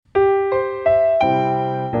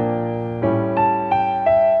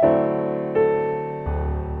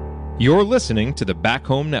You're listening to the Back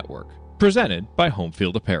Home Network, presented by Home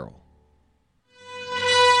Field Apparel.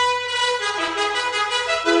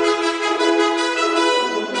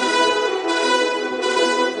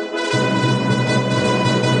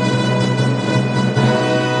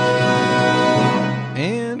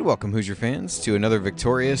 And welcome, Hoosier fans, to another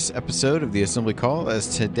victorious episode of the Assembly Call,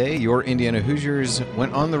 as today your Indiana Hoosiers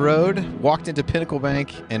went on the road, walked into Pinnacle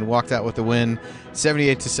Bank, and walked out with a win,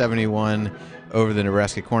 78-71 over the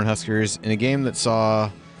Nebraska Cornhuskers in a game that saw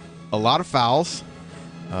a lot of fouls,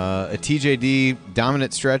 a TJD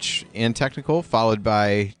dominant stretch and technical, followed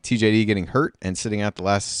by TJD getting hurt and sitting out the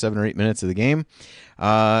last 7 or 8 minutes of the game,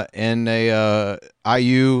 and a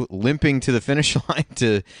IU limping to the finish line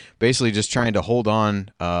to basically just trying to hold on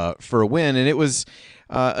for a win. And it was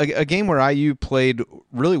a game where IU played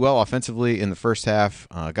really well offensively in the first half,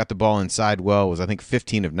 got the ball inside well, was I think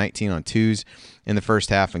 15 of 19 on twos in the first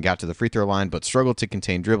half and got to the free throw line, but struggled to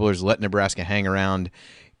contain dribblers, let Nebraska hang around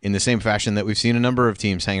in the same fashion that we've seen a number of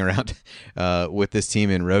teams hang around with this team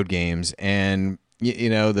in road games. And, you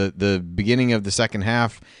know, the beginning of the second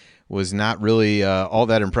half was not really all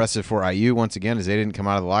that impressive for IU once again, as they didn't come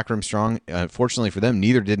out of the locker room strong. Fortunately for them,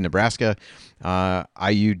 neither did Nebraska.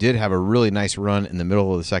 IU did have a really nice run in the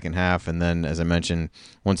middle of the second half, and then, as I mentioned,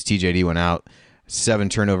 once TJD went out, 7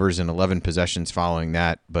 turnovers and 11 possessions following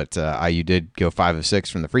that. But IU did go 5 of 6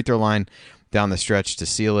 from the free throw line down the stretch to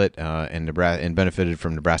seal it, and benefited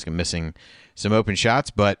from Nebraska missing some open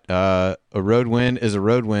shots. But a road win is a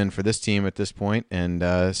road win for this team at this point,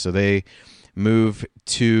 and so they move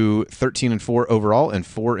to 13-4 overall and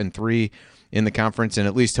 4-3 in the conference, and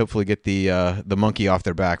at least hopefully get the monkey off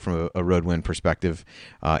their back from a road win perspective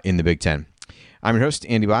in the Big Ten. I'm your host,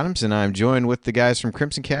 Andy Bottoms, and I'm joined with the guys from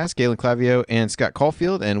Crimson Cast, Galen Clavio and Scott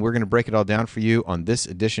Caulfield, and we're going to break it all down for you on this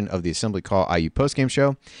edition of the Assembly Call IU Postgame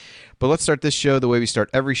Show. But let's start this show the way we start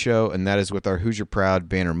every show, and that is with our Hoosier Proud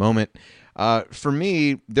banner moment. For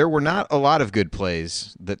me, there were not a lot of good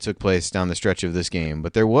plays that took place down the stretch of this game,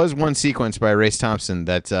 but there was one sequence by Race Thompson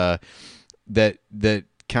that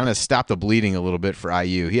kind of stopped the bleeding a little bit for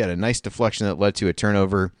IU. He had a nice deflection that led to a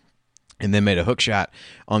turnover, and then made a hook shot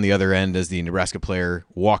on the other end as the Nebraska player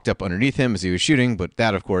walked up underneath him as he was shooting, but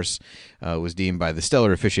that, of course, was deemed by the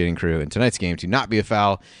stellar officiating crew in tonight's game to not be a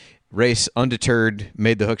foul. Race, undeterred,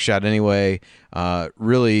 made the hook shot anyway,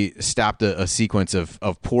 really stopped a sequence of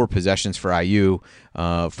poor possessions for IU,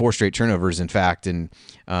 4 straight turnovers, in fact, and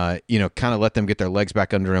kind of let them get their legs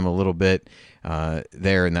back under him a little bit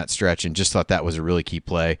there in that stretch, and just thought that was a really key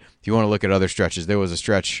play. If you want to look at other stretches, there was a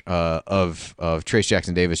stretch of Trace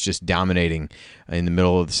Jackson-Davis just dominating in the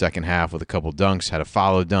middle of the second half with a couple dunks, had a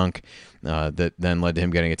follow dunk that then led to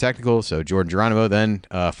him getting a technical. So Jordan Geronimo then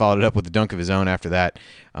followed it up with a dunk of his own after that.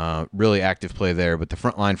 Really active play there, but the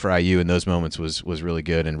front line for IU in those moments was really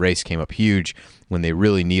good, and Race came up huge when they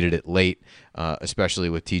really needed it late,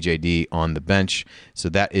 especially with TJD on the bench. So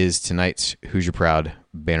that is tonight's Hoosier Proud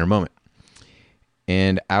banner moment.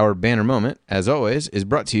 And our banner moment, as always, is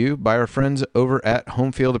brought to you by our friends over at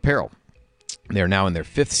Home Field Apparel. They are now in their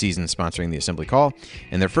 5th season sponsoring the Assembly Call,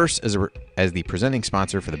 and their first as the presenting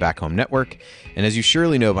sponsor for the Back Home Network. And as you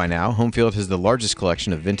surely know by now, Home Field has the largest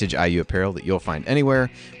collection of vintage IU apparel that you'll find anywhere,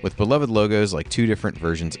 with beloved logos like 2 different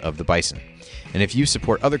versions of the Bison. And if you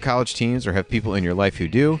support other college teams or have people in your life who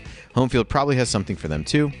do, Home Field probably has something for them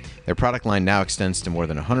too. Their product line now extends to more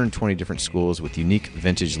than 120 different schools with unique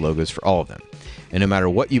vintage logos for all of them. And no matter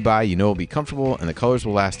what you buy, you know it'll be comfortable and the colors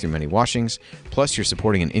will last through many washings. Plus, you're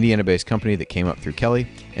supporting an Indiana-based company that came up through Kelly,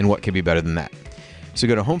 and what could be better than that? So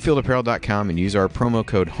go to homefieldapparel.com and use our promo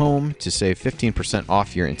code HOME to save 15%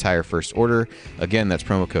 off your entire first order. Again, that's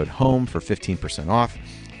promo code HOME for 15% off.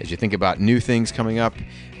 As you think about new things coming up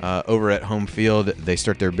over at Home Field, they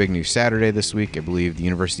start their big new Saturday this week. I believe the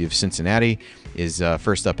University of Cincinnati is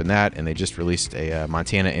first up in that, and they just released a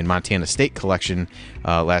Montana State collection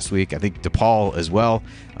last week. I think DePaul as well.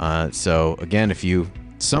 So again, if you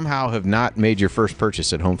somehow have not made your first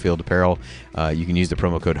purchase at Home Field Apparel, you can use the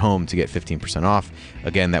promo code HOME to get 15% off.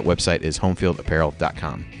 Again, that website is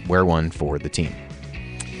homefieldapparel.com. Wear one for the team.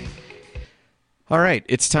 All right,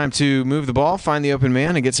 it's time to move the ball, find the open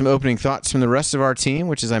man, and get some opening thoughts from the rest of our team,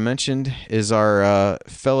 which, as I mentioned, is our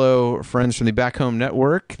fellow friends from the Back Home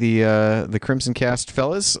Network, the Crimson Cast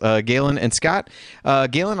fellas, Galen and Scott.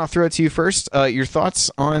 Galen, I'll throw it to you first. Your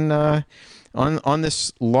thoughts on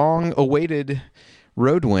this long-awaited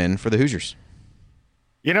road win for the Hoosiers?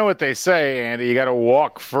 You know what they say, Andy, you got to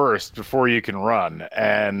walk first before you can run.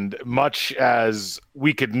 And much as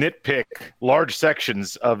we could nitpick large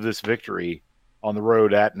sections of this victory on the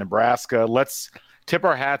road at Nebraska, let's tip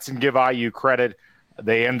our hats and give IU credit.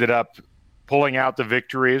 They ended up pulling out the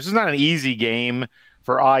victory. This is not an easy game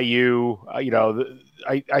for IU.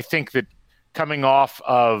 I think that coming off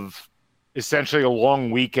of essentially a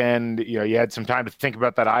long weekend, you had some time to think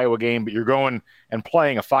about that Iowa game, but you're going and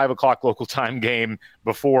playing a 5:00 local time game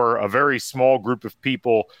before a very small group of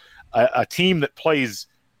people, a team that plays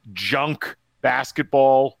junk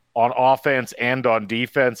basketball on offense and on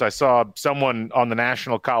defense. I saw someone on the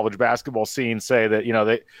national college basketball scene say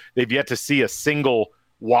that, they've yet to see a single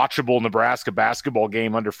watchable Nebraska basketball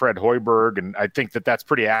game under Fred Hoiberg. And I think that that's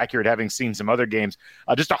pretty accurate, having seen some other games.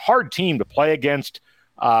 Just a hard team to play against.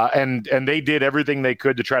 And they did everything they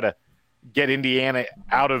could to try to get Indiana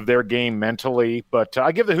out of their game mentally. But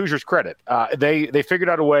I give the Hoosiers credit. They figured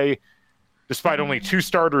out a way, despite only 2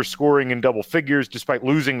 starters scoring in double figures, despite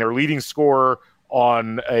losing their leading scorer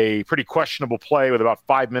on a pretty questionable play with about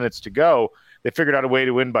 5 minutes to go. They figured out a way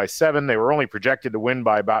to win by 7. They were only projected to win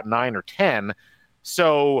by about 9 or 10.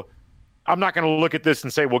 So I'm not going to look at this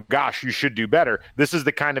and say, well, gosh, you should do better. This is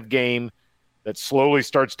the kind of game that slowly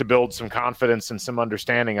starts to build some confidence and some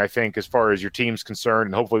understanding, I think, as far as your team's concerned,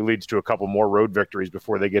 and hopefully leads to a couple more road victories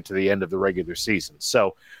before they get to the end of the regular season.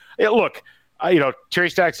 So, look,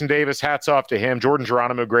 Trace Jackson Davis, hats off to him. Jordan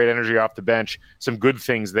Geronimo, great energy off the bench. Some good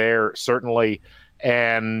things there, certainly.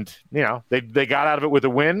 And, they got out of it with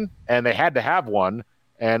a win, and they had to have one.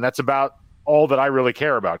 And that's about all that I really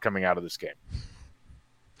care about coming out of this game.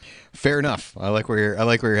 Fair enough. I like where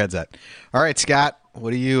your head's at. All right, Scott,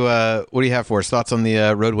 what do you have for us? Thoughts on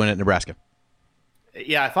the road win at Nebraska?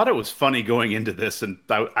 Yeah, I thought it was funny going into this, and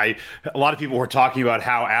a lot of people were talking about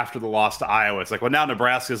how after the loss to Iowa, it's like, well, now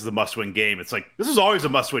Nebraska is the must-win game. It's like, this is always a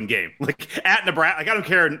must-win game. Like at Nebraska, like I don't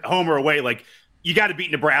care home or away. Like you got to beat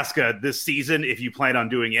Nebraska this season if you plan on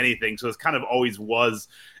doing anything. So this kind of always was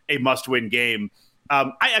a must-win game.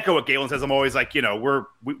 I echo what Galen says. I'm always like,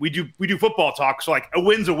 we do football talk. So like a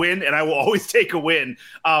win's a win, and I will always take a win.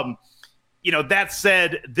 That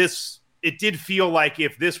said, it did feel like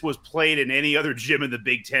if this was played in any other gym in the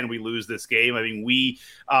Big Ten, we lose this game. I mean,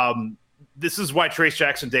 this is why Trace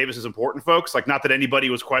Jackson Davis is important, folks. Like, not that anybody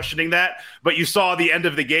was questioning that, but you saw the end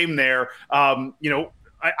of the game there.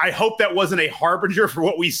 I hope that wasn't a harbinger for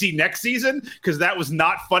what we see next season, because that was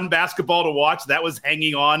not fun basketball to watch. That was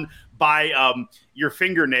hanging on by your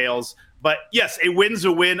fingernails. But yes, a win's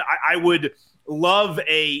a win. I would love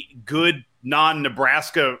a good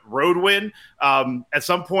non-Nebraska road win. At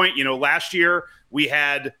some point, last year we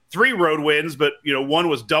had 3 road wins, but one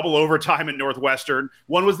was double overtime at Northwestern.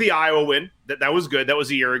 One was the Iowa win. That was good. That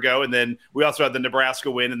was a year ago. And then we also had the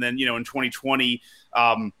Nebraska win. And then, in 2020,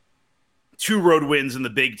 2 road wins in the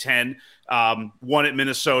Big Ten, one at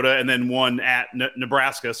Minnesota and then one at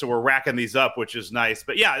Nebraska. So we're racking these up, which is nice.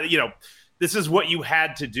 But yeah, this is what you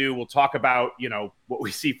had to do. We'll talk about, what we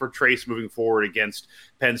see for Trace moving forward against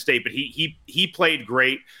Penn State. But he played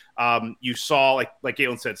great. You saw, like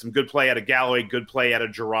Galen said, some good play out of Galloway, good play out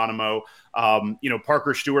of Geronimo.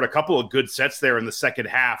 Parker Stewart, a couple of good sets there in the second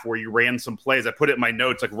half where you ran some plays. I put it in my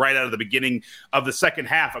notes, like right out of the beginning of the second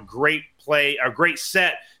half, a great play, a great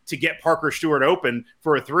set to get Parker Stewart open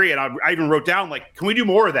for a 3. And I even wrote down, like, can we do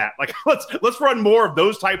more of that? Like, let's run more of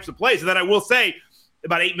those types of plays. And then I will say,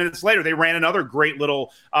 about 8 minutes later, they ran another great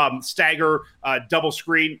little stagger double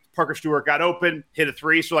screen. Parker Stewart got open, hit a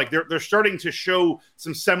 3. So, like, they're starting to show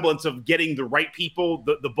some semblance of getting the right people,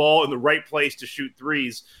 the ball in the right place to shoot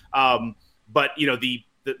 3s. But,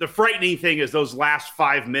 the frightening thing is those last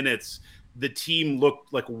 5 minutes, the team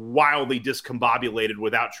looked like wildly discombobulated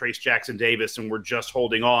without Trace Jackson Davis, and we're just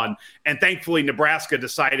holding on. And thankfully, Nebraska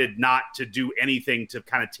decided not to do anything to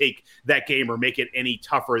kind of take that game or make it any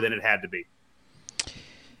tougher than it had to be.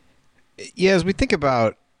 Yeah, as we think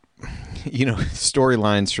about,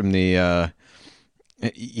 storylines from the,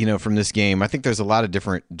 from this game, I think there's a lot of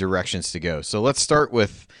different directions to go. So let's start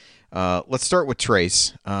with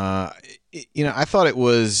Trace. I thought it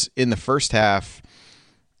was in the first half.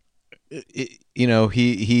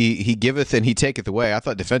 He giveth and he taketh away. I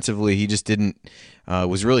thought defensively he just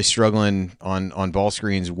was really struggling on ball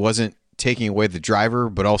screens. Wasn't taking away the driver,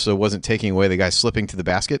 but also wasn't taking away the guy slipping to the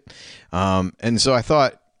basket. And so I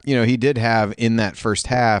thought, he did have in that first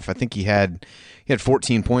half, I think he had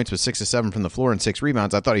 14 points with 6 of 7 from the floor and 6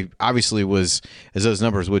 rebounds. I thought he obviously was, as those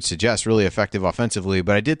numbers would suggest, really effective offensively,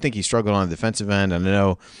 but I did think he struggled on the defensive end. And I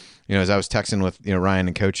know, as I was texting with, Ryan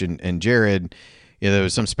and Coach and Jared, there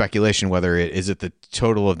was some speculation whether is it the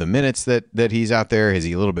total of the minutes that he's out there? Is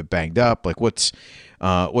he a little bit banged up? Like what's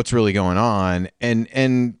really going on? And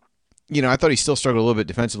I thought he still struggled a little bit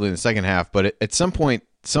defensively in the second half, but at some point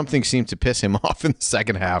something seemed to piss him off in the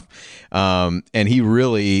second half, and he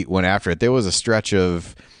really went after it. There was a stretch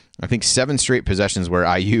of I think 7 straight possessions where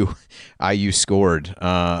IU scored,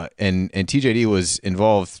 and TJD was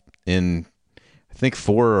involved in, I think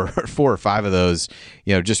 4 or 5 of those.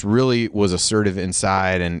 Just really was assertive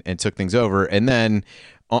inside and took things over. And then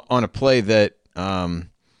on a play that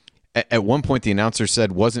at one point the announcer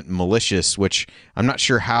said wasn't malicious, which I'm not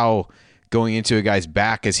sure how going into a guy's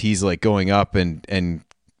back as he's like going up and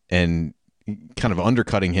kind of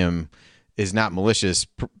undercutting him is not malicious,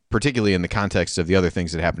 particularly in the context of the other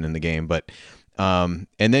things that happened in the game. But and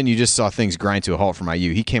then you just saw things grind to a halt from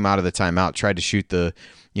IU. He came out of the timeout, tried to shoot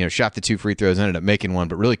shot the 2 free throws, ended up making one,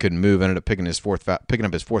 but really couldn't move. Ended up picking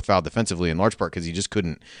up his fourth foul defensively, in large part because he just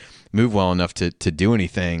couldn't move well enough to do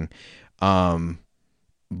anything.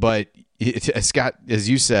 But Scott, as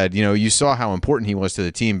you said, you saw how important he was to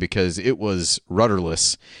the team because it was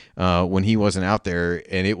rudderless when he wasn't out there,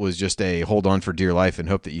 and it was just a hold on for dear life and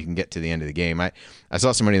hope that you can get to the end of the game. I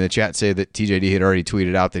saw somebody in the chat say that TJD had already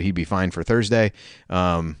tweeted out that he'd be fine for Thursday.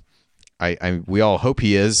 We all hope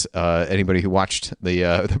he is. Anybody who watched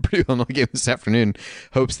the Purdue Illinois game this afternoon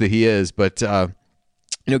hopes that he is. But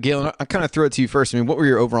Galen, I'll kind of throw it to you first. I mean, what were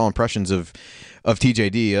your overall impressions of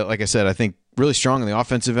TJD? Like I said, I think really strong on the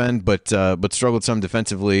offensive end, but struggled some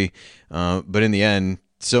defensively. But in the end,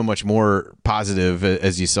 so much more positive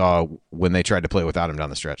as you saw when they tried to play without him down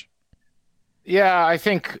the stretch. Yeah, I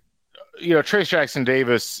think Trace Jackson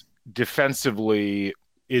Davis defensively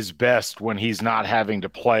is best when he's not having to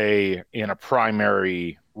play in a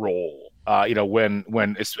primary role.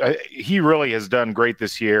 When he really has done great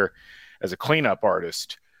this year as a cleanup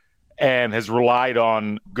artist and has relied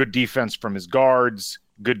on good defense from his guards,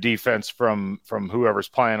 good defense from whoever's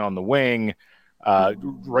playing on the wing,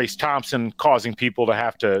 Race Thompson causing people to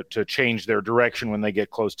have to change their direction when they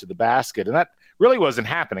get close to the basket. And that really wasn't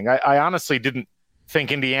happening. I honestly didn't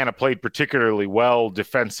think Indiana played particularly well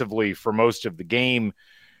defensively for most of the game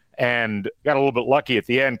and got a little bit lucky at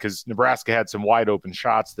the end because Nebraska had some wide open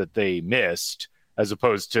shots that they missed as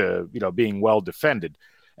opposed to, being well defended.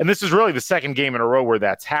 And this is really the second game in a row where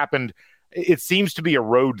that's happened. It seems to be a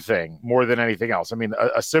road thing more than anything else. I mean,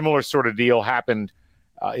 a similar sort of deal happened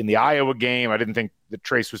in the Iowa game. I didn't think that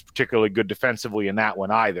Trace was particularly good defensively in that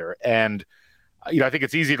one either. And, I think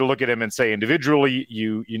it's easy to look at him and say individually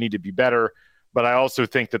you need to be better. But I also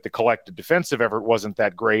think that the collective defensive effort wasn't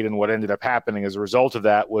that great. And what ended up happening as a result of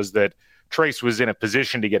that was that Trace was in a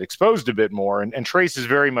position to get exposed a bit more. And Trace is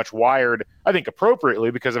very much wired, I think appropriately,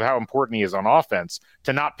 because of how important he is on offense,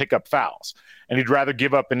 to not pick up fouls. And he'd rather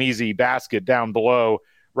give up an easy basket down below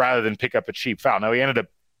rather than pick up a cheap foul. Now, he ended up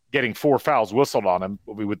getting 4 fouls whistled on him.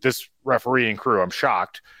 With this refereeing crew, I'm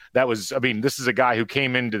shocked. This is a guy who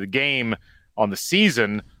came into the game on the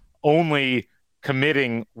season only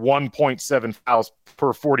committing 1.7 fouls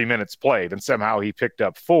per 40 minutes played, and somehow he picked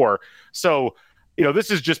up 4. So,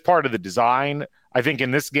 this is just part of the design. I think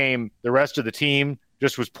in this game, the rest of the team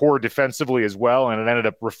just was poor defensively as well, and it ended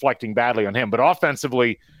up reflecting badly on him. But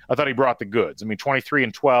offensively, I thought he brought the goods. 23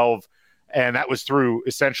 and 12, and that was through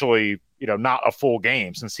essentially, not a full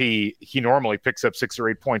game, since he normally picks up 6 or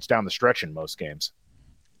 8 points down the stretch in most games.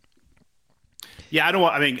 Yeah,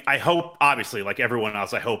 I hope, obviously, like everyone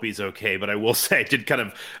else, I hope he's okay. But I will say,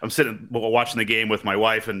 I'm sitting watching the game with my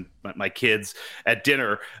wife and my kids at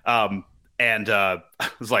dinner. And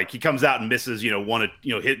it's like he comes out and misses,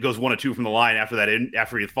 goes 1 or 2 from the line after that.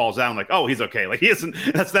 After he falls down, I'm like, oh, he's okay. Like he isn't.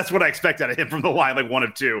 That's what I expect out of him from the line, like 1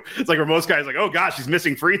 or 2. It's like where most guys like, oh gosh, he's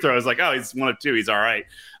missing free throws. Like, oh, he's 1 or 2. He's all right.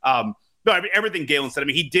 No, everything Galen said.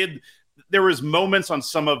 He did. There was moments on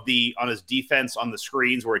his defense on the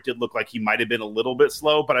screens where it did look like he might have been a little bit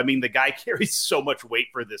slow, but the guy carries so much weight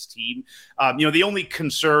for this team. The only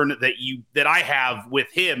concern that I have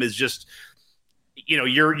with him is just,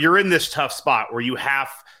 you're in this tough spot where you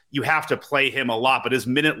have to play him a lot, but his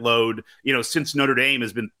minute load, since Notre Dame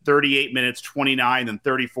has been 38 minutes, 29, then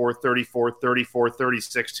 34, 34, 34,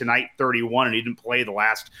 36, tonight 31, and he didn't play the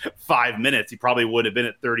last 5 minutes. He probably would have been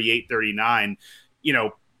at 38, 39.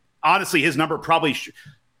 Honestly, his number probably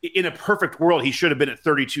in a perfect world, he should have been at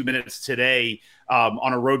 32 minutes today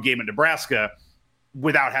on a road game in Nebraska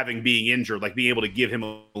without being injured, like being able to give him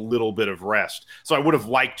a little bit of rest. So I would have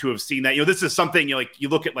liked to have seen that. This is something you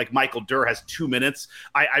look at, like Michael Durr has 2 minutes.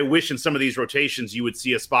 I wish in some of these rotations you would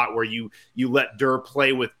see a spot where you let Durr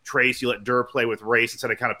play with Trace, you let Durr play with Race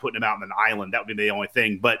instead of kind of putting him out on an island. That would be the only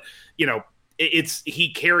thing. But,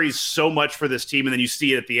 he carries so much for this team. And then you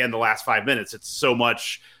see it at the end, the last 5 minutes. It's so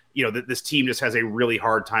much. That this team just has a really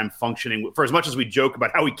hard time functioning. For as much as we joke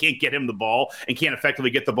about how we can't get him the ball and can't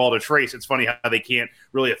effectively get the ball to Trace, it's funny how they can't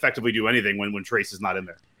really effectively do anything when Trace is not in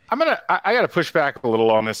there. I got to push back a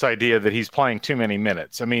little on this idea that he's playing too many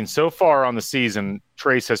minutes. I mean, so far on the season,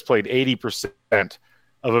 Trace has played 80%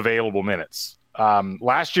 of available minutes.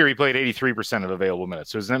 Last year, he played 83% of available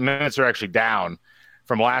minutes. So his minutes are actually down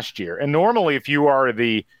from last year. And normally, if you are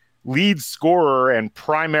the lead scorer and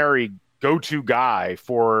primary go-to guy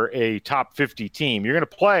for a top 50 team, you're going to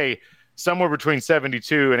play somewhere between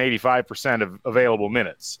 72 and 85% of available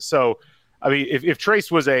minutes. So, I mean, if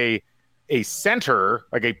Trace was a center,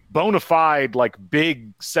 like a bona fide, like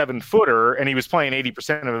big 7-footer, and he was playing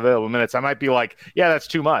 80% of available minutes, I might be like, yeah, that's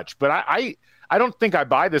too much. But I don't think I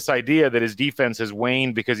buy this idea that his defense has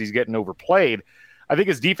waned because he's getting overplayed. I think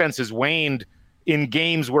his defense has waned in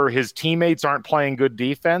games where his teammates aren't playing good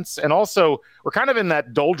defense. And also, we're kind of in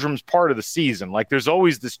that doldrums part of the season. Like, there's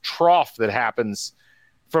always this trough that happens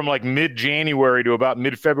from like mid-January to about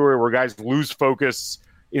mid-February where guys lose focus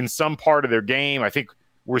in some part of their game. I think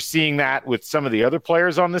we're seeing that with some of the other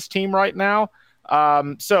players on this team right now.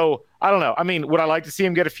 So I don't know. I mean, would I like to see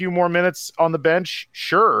him get a few more minutes on the bench?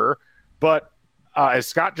 Sure. But as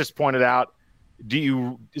Scott just pointed out,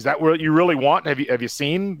 is that what you really want? Have you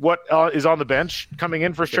seen what is on the bench coming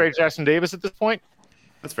in for Trey Jackson Davis at this point?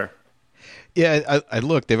 That's fair. Yeah, I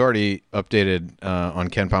looked. They've already updated on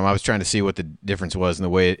KenPom. I was trying to see what the difference was in the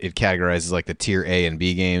way it categorizes like the tier A and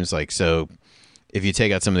B games. Like, so if you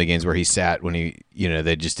take out some of the games where he sat when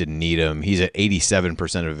they just didn't need him, he's at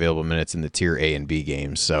 87% of available minutes in the tier A and B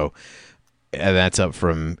games. So that's up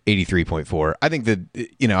from 83.4. I think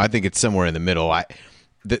I think it's somewhere in the middle.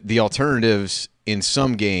 The alternatives in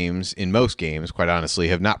some games, in most games, quite honestly,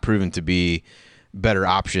 have not proven to be better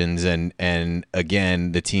options. And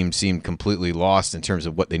again, the team seemed completely lost in terms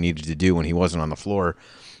of what they needed to do when he wasn't on the floor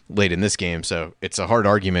late in this game. So it's a hard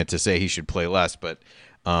argument to say he should play less, but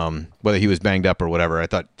whether he was banged up or whatever, I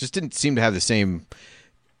thought just didn't seem to have the same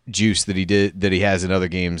juice that he has in other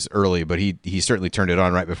games early, but he certainly turned it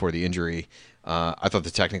on right before the injury. I thought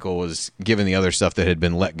the technical was, given the other stuff that had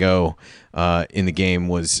been let go in the game,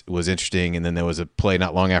 was interesting. And then there was a play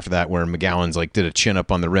not long after that where McGowan's like did a chin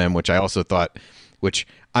up on the rim, which I also thought, which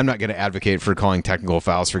I'm not going to advocate for calling technical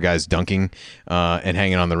fouls for guys dunking and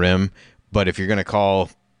hanging on the rim, but if you're going to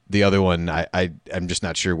call the other one, I'm just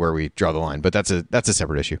not sure where we draw the line, but that's a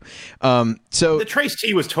separate issue. So the Trace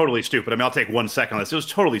T was totally stupid. I mean, I'll take 1 second on this. It was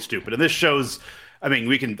totally stupid. And this shows, I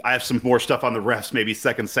mean, I have some more stuff on the refs, maybe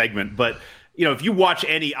second segment, but if you watch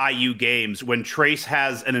any IU games, when Trace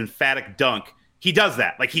has an emphatic dunk, he does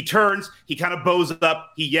that. Like, he turns, he kind of bows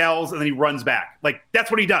up, he yells, and then he runs back. Like,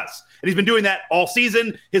 that's what he does. And he's been doing that all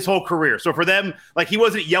season, his whole career. So for them, like, he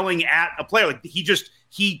wasn't yelling at a player. Like,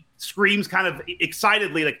 he screams kind of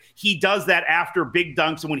excitedly. Like, he does that after big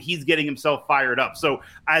dunks and when he's getting himself fired up. So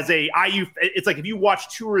as a IU, it's like if you watch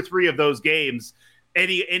 2 or 3 of those games,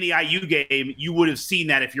 any IU game, you would have seen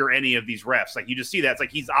that if you're any of these refs. Like, you just see that. It's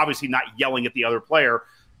like he's obviously not yelling at the other player.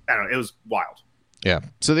 I don't know. It was wild. Yeah.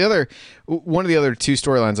 So one of the other 2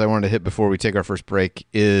 storylines I wanted to hit before we take our first break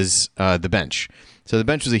is the bench. So the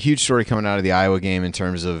bench was a huge story coming out of the Iowa game in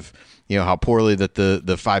terms of how poorly that the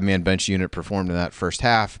 5-man bench unit performed in that first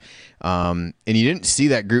half. And you didn't see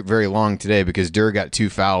that group very long today because Durr got 2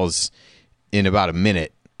 fouls in about a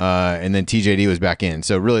minute. And then TJD was back in.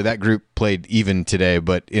 So really that group played even today,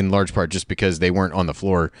 but in large part just because they weren't on the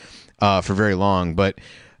floor for very long. But,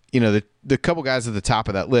 the couple guys at the top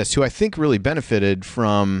of that list who I think really benefited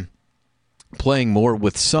from playing more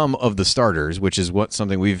with some of the starters, which is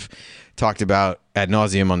something we've talked about ad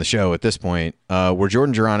nauseum on the show at this point, were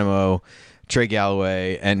Jordan Geronimo, Trey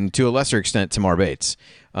Galloway, and to a lesser extent, Tamar Bates.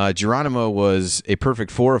 Geronimo was a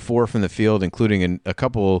perfect 4 of 4 from the field, including a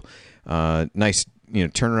couple nice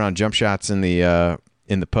turnaround jump shots in the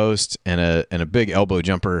post and a big elbow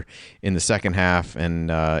jumper in the second half.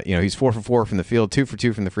 And he's 4 for 4 from the field, 2 for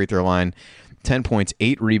 2 from the free throw line, 10 points,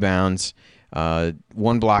 8 rebounds,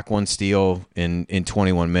 1 block, 1 steal in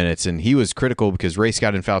 21 minutes. And he was critical because Race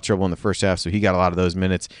got in foul trouble in the first half, so he got a lot of those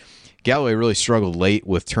minutes. Galloway really struggled late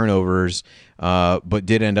with turnovers, but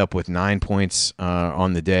did end up with 9 points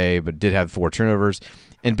on the day, but did have 4 turnovers.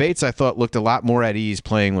 And Bates, I thought, looked a lot more at ease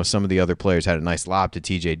playing with some of the other players. Had a nice lob to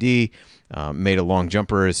TJD, made a long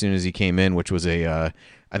jumper as soon as he came in, which was I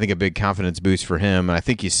think a big confidence boost for him. And I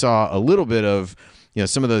think you saw a little bit of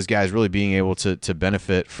some of those guys really being able to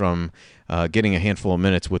benefit from getting a handful of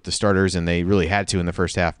minutes with the starters, and they really had to in the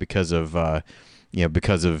first half because of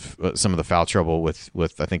some of the foul trouble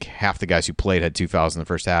with I think half the guys who played had 2 fouls in the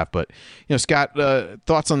first half. But Scott,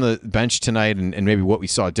 thoughts on the bench tonight and maybe what we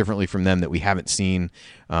saw differently from them that we haven't seen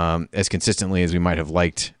as consistently as we might have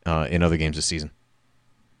liked in other games this season?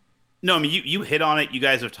 No, I mean, you hit on it. You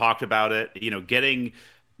guys have talked about it. Getting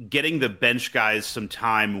getting the bench guys some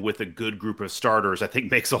time with a good group of starters, I think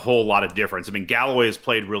makes a whole lot of difference. I mean, Galloway has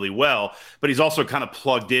played really well, but he's also kind of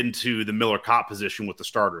plugged into the Miller Kopp position with the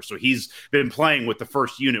starters. So he's been playing with the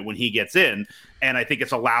first unit when he gets in. And I think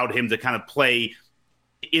it's allowed him to kind of play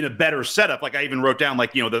in a better setup. Like I even wrote down,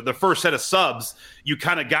 like, the first set of subs, you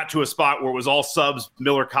kind of got to a spot where it was all subs,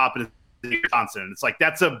 Miller Kopp and Johnson. It's like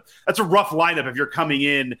that's a rough lineup if you're coming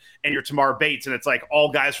in and you're Tamar Bates and it's like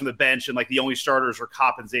all guys from the bench and like the only starters are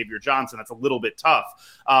Kopp and Xavier Johnson. That's a little bit tough.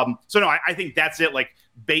 So no, I think that's it. Like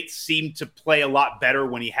Bates seemed to play a lot better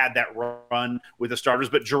when he had that run with the starters.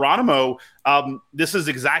 But Geronimo, this is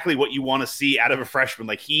exactly what you want to see out of a freshman.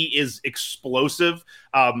 Like he is explosive.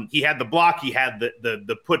 He had the block. He had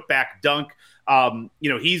the put back dunk.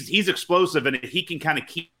 He's explosive, and he can kind of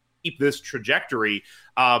keep this trajectory.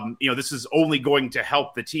 This is only going to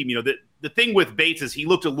help the team. The thing with Bates is he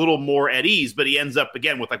looked a little more at ease, but he ends up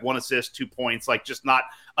again with like 1 assist, 2 points, like just not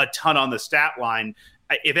a ton on the stat line.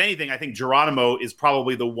 If anything, I think Geronimo is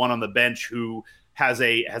probably the one on the bench who has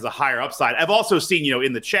a higher upside. I've also seen,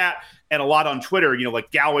 in the chat and a lot on Twitter,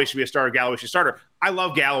 like Galloway should be a starter, Galloway should be a starter. I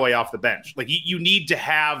love Galloway off the bench. Like you need to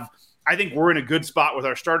have, I think we're in a good spot with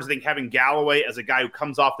our starters. I think having Galloway as a guy who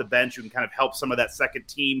comes off the bench who can kind of help some of that second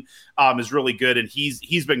team is really good, and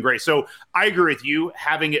he's been great. So I agree with you.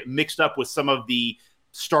 Having it mixed up with some of the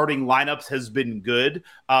starting lineups has been good.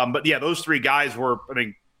 But yeah, those 3 guys were,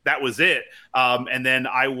 that was it. And then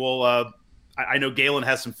I will. I know Galen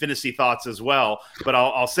has some fantasy thoughts as well, but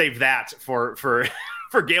I'll save that for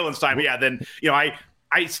Galen's time. But yeah, then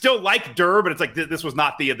I still like Durr, but it's like this was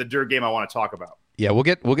not the Durr game I want to talk about. Yeah, we'll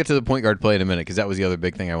get to the point guard play in a minute because that was the other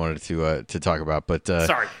big thing I wanted to talk about. But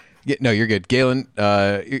sorry, no, you're good, Galen.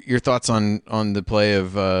 Your thoughts on the play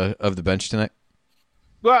of the bench tonight?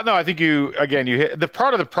 Well, no, I think you hit the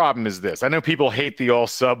part of the problem is this. I know people hate the all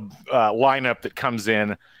sub lineup that comes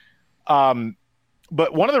in,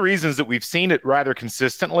 but one of the reasons that we've seen it rather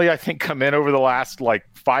consistently, I think, come in over the last like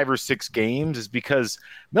 5 or 6 games is because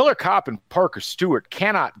Miller Kopp and Parker Stewart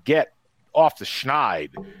cannot get off the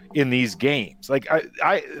schneid in these games. Like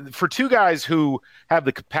I for 2 guys who have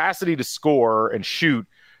the capacity to score and shoot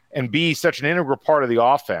and be such an integral part of the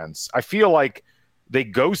offense, I feel like they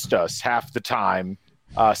ghost us half the time.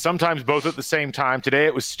 Sometimes both at the same time. Today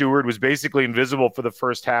it was Stewart was basically invisible for the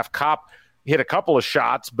first half. Kopp hit a couple of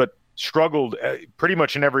shots, but struggled pretty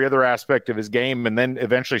much in every other aspect of his game, and then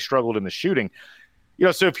eventually struggled in the shooting.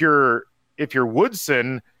 So if you're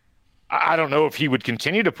Woodson, I don't know if he would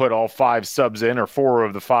continue to put all 5 subs in or 4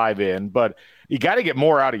 of the 5 in, but you got to get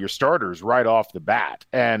more out of your starters right off the bat.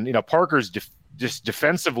 And, Parker's just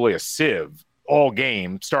defensively a sieve all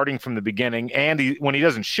game, starting from the beginning. And when he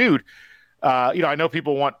doesn't shoot, I know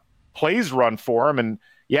people want plays run for him. And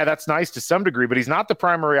yeah, that's nice to some degree, but he's not the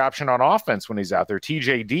primary option on offense when he's out there.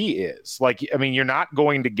 TJD is. You're not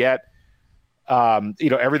going to get,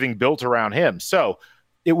 everything built around him. So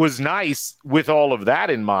it was nice with all of that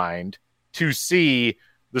in mind to see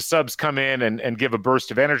the subs come in and give a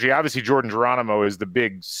burst of energy. Obviously, Jordan Geronimo is the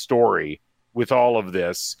big story with all of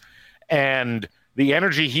this. And the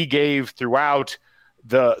energy he gave throughout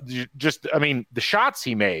the shots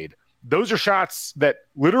he made, those are shots that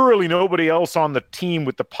literally nobody else on the team,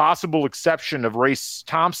 with the possible exception of Race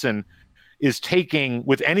Thompson, is taking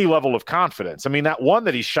with any level of confidence. That one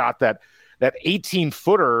that he shot, that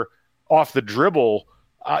 18-footer off the dribble,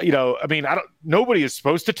 nobody is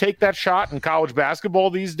supposed to take that shot in college basketball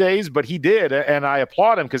these days, but he did, and I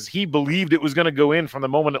applaud him because he believed it was going to go in from the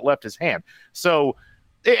moment it left his hand. So,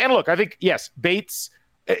 and look, I think, yes, Bates,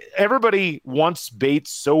 everybody wants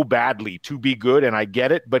Bates so badly to be good, and I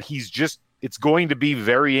get it, but it's going to be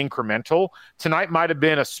very incremental. Tonight might have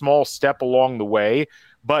been a small step along the way,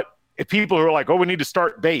 but if people who are like, oh, we need to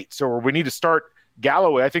start Bates or we need to start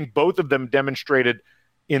Galloway, I think both of them demonstrated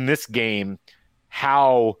in this game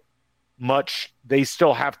how much they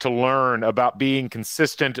still have to learn about being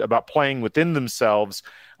consistent, about playing within themselves.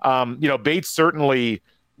 Bates certainly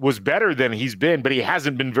was better than he's been, but he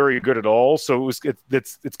hasn't been very good at all. So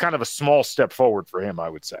it's kind of a small step forward for him, I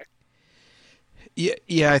would say.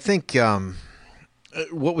 Yeah. I think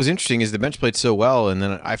what was interesting is the bench played so well, and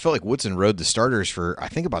then I felt like Woodson rode the starters for I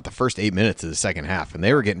think about the first 8 minutes of the second half, and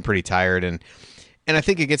they were getting pretty tired. And I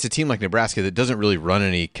think against a team like Nebraska that doesn't really run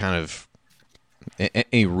any kind of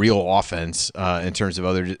any real offense in terms of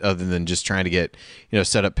other than just trying to get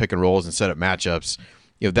set up pick and rolls and set up matchups.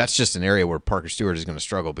 That's just an area where Parker Stewart is going to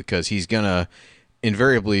struggle because he's going to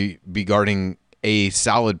invariably be guarding a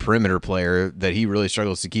solid perimeter player that he really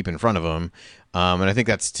struggles to keep in front of him. And I think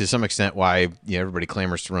that's to some extent why everybody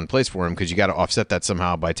clamors to run plays for him, because you got to offset that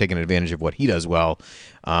somehow by taking advantage of what he does well.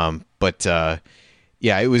 But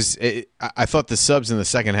Yeah, I thought the subs in the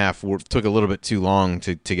second half took a little bit too long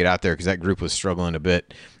to get out there because that group was struggling a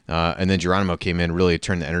bit. And then Geronimo came in, really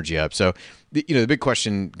turned the energy up. So, the big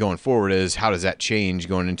question going forward is how does that change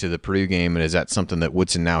going into the Purdue game? And is that something that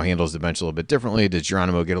Woodson now handles the bench a little bit differently? Does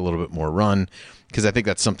Geronimo get a little bit more run? Because I think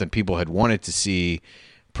that's something people had wanted to see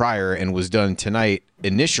prior and was done tonight,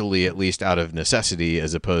 initially at least out of necessity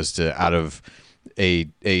as opposed to out of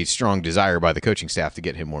a strong desire by the coaching staff to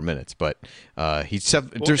get him more minutes. But he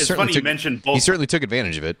certainly took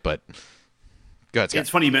advantage of it. But go ahead, Scott. It's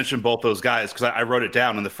funny you mentioned both those guys because I wrote it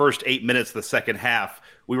down. In the first 8 minutes of the second half,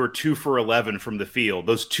 we were 2 for 11 from the field.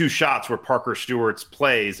 Those 2 shots were Parker Stewart's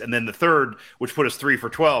plays, and then the third, which put us 3 for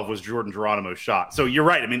 12, was Jordan Geronimo's shot. So you're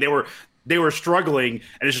right. I mean, they were struggling,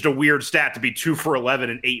 and it's just a weird stat to be 2 for 11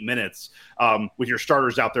 in 8 minutes with your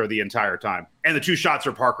starters out there the entire time. And the 2 shots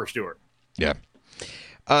are Parker Stewart. Yeah.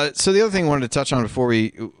 So the other thing I wanted to touch on before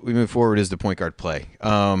we move forward is the point guard play.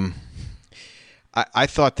 I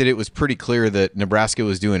thought that it was pretty clear that Nebraska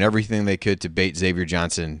was doing everything they could to bait Xavier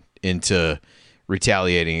Johnson into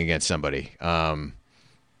retaliating against somebody. I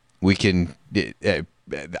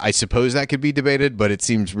suppose that could be debated, but it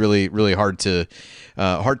seems really, really hard to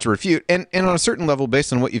refute. And on a certain level,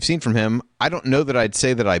 based on what you've seen from him, I don't know that I'd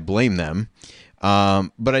say that I blame them.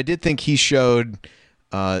 But I did think he showed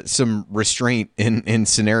some restraint in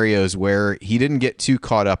scenarios where he didn't get too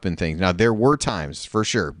caught up in things. Now, there were times, for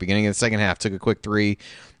sure, beginning of the second half, took a quick 3,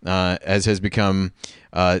 as has become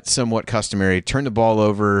somewhat customary, turned the ball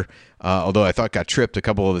over, although I thought got tripped a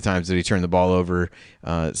couple of the times that he turned the ball over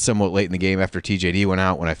somewhat late in the game after TJD went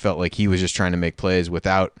out, when I felt like he was just trying to make plays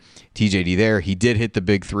without TJD there. He did hit the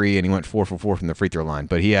big 3, and he went 4 for 4 from the free throw line,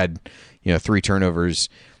 but he had 3 turnovers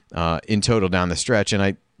in total down the stretch.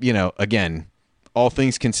 And again, all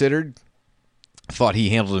things considered, thought he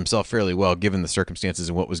handled himself fairly well given the circumstances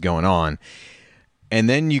and what was going on. And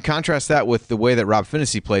then you contrast that with the way that Rob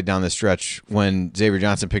Finney played down the stretch when Xavier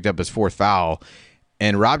Johnson picked up his 4th foul,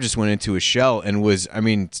 and Rob just went into a shell and was,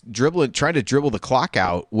 trying to dribble the clock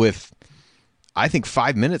out with, I think,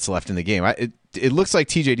 5 minutes left in the game. It looks like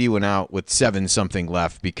TJD went out with 7-something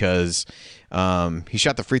left because he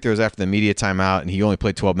shot the free throws after the media timeout, and he only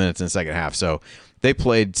played 12 minutes in the second half. So they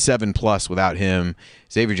played 7+ without him.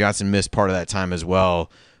 Xavier Johnson missed part of that time as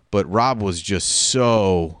well. But Rob was just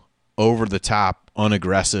so over the top,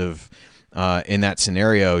 unaggressive in that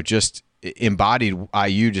scenario, just embodied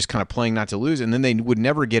IU just kind of playing not to lose. And then they would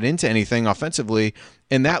never get into anything offensively.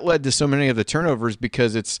 And that led to so many of the turnovers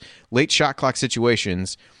because it's late shot clock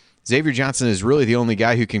situations. Xavier Johnson is really the only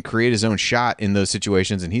guy who can create his own shot in those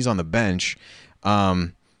situations, and he's on the bench.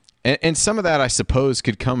 And some of that, I suppose,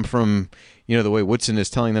 could come from the way Woodson is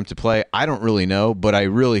telling them to play. I don't really know, but I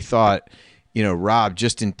really thought, Rob,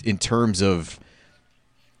 just in terms of,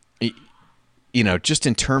 just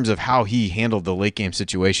in terms of how he handled the late game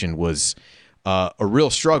situation was a real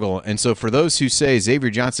struggle. And so for those who say Xavier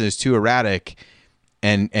Johnson is too erratic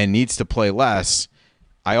and needs to play less,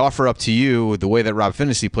 I offer up to you the way that Rob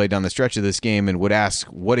Finney played down the stretch of this game and would ask,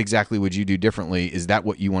 what exactly would you do differently? Is that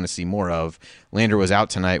what you want to see more of? Lander was out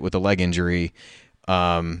tonight with a leg injury.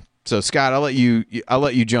 So Scott, I'll let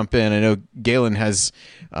you jump in. I know Galen has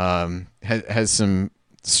some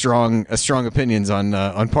strong opinions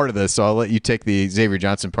on part of this, so I'll let you take the Xavier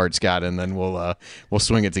Johnson part, Scott, and then we'll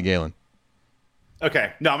swing it to Galen.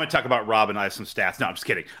 Okay. No, I'm going to talk about Rob, and I have some stats. No, I'm just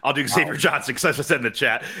kidding. I'll do Xavier Johnson because I said in the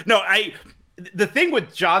chat. No, the thing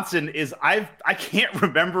with Johnson is I can't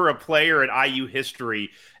remember a player in IU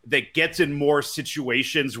history that gets in more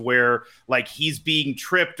situations where like he's being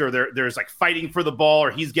tripped or there's like fighting for the ball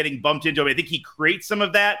or he's getting bumped into him. I think he creates some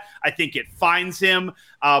of that. I think it finds him.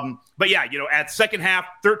 But yeah, at second half,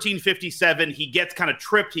 13:57, he gets kind of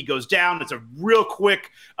tripped. He goes down. It's a real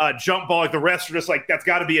quick jump ball. Like the rest are just like, that's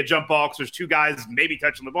got to be a jump ball because there's 2 guys maybe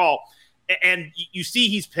touching the ball. And you see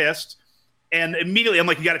he's pissed. And immediately I'm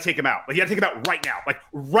like, you got to take him out. Like, you got to take him out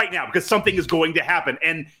right now, because something is going to happen.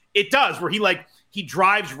 And it does, where he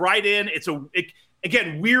drives right in.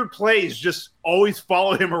 Again, weird plays just always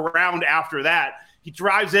follow him around after that. He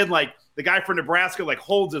drives in, like the guy from Nebraska, like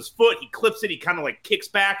holds his foot. He clips it. He kind of like kicks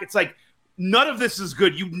back. It's like, none of this is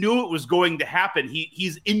good. You knew it was going to happen.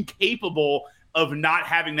 He's incapable of not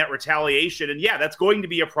having that retaliation. And yeah, that's going to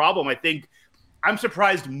be a problem. I think I'm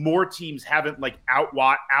surprised more teams haven't like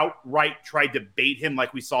outright tried to bait him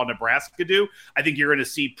like we saw Nebraska do. I think you're going to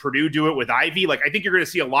see Purdue do it with Ivy. Like, I think you're going to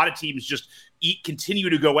see a lot of teams just continue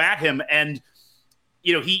to go at him. And,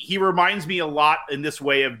 he reminds me a lot in this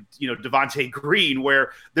way of, Devontae Green,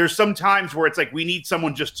 where there's some times where it's like, we need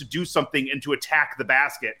someone just to do something and to attack the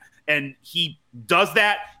basket. And he does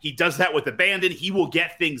that. He does that with abandon. He will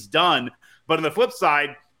get things done. But on the flip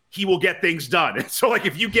side, he will get things done. So like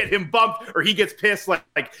if you get him bumped or he gets pissed,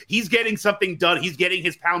 like he's getting something done, he's getting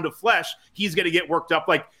his pound of flesh, he's going to get worked up.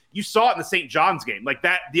 Like you saw it in the St. John's game, like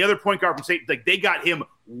that, the other point guard from St. like they got him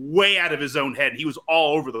way out of his own head. He was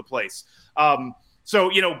all over the place.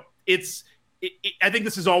 So, I think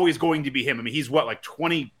this is always going to be him. I mean, he's what, like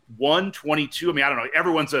 21, 22. I mean, I don't know.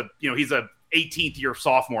 Everyone's he's a 18th year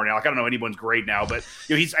sophomore now. Like, I don't know anyone's grade now, but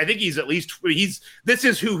I think he's at least this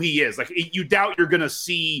is who he is. Like you doubt you're going to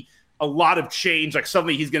see a lot of change. Like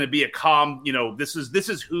suddenly he's going to be a calm, this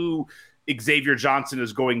is who Xavier Johnson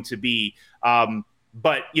is going to be.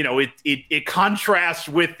 But it contrasts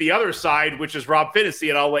with the other side, which is Rob Phinisee,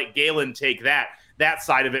 and I'll let Galen take that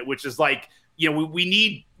side of it, which is like, we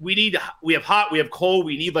have hot, we have cold,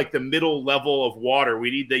 we need like the middle level of water.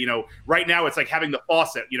 We need the, right now it's like having the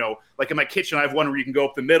faucet, like in my kitchen, I have one where you can go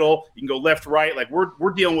up the middle, you can go left, right. Like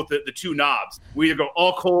we're dealing with the two knobs. We either go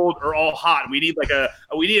all cold or all hot. We need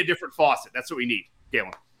we need a different faucet. That's what we need.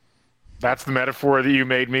 Galen. That's the metaphor that you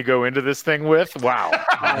made me go into this thing with. Wow.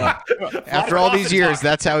 After all these years,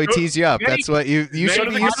 that's how he tees you up. That's what you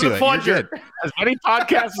should be used to it. You're good. As many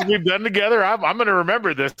podcasts as we've done together, I'm going to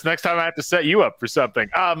remember this next time I have to set you up for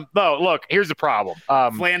something. No, look, here's the problem.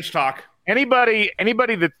 Flange talk. Anybody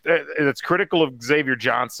that's critical of Xavier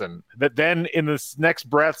Johnson that then in this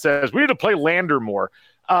next breath says we need to play Lander more.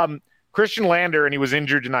 Christian Lander, and he was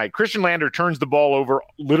injured tonight. Christian Lander turns the ball over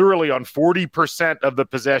literally on 40% of the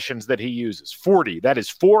possessions that he uses. 40. That is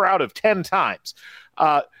 4 out of 10 times.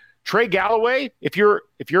 Trey Galloway, if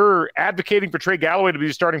you're advocating for Trey Galloway to be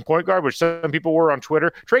the starting point guard, which some people were on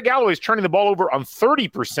Twitter, Trey Galloway is turning the ball over on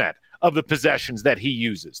 30% of the possessions that he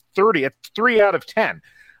uses. 30. It's 3 out of 10.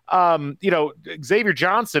 Xavier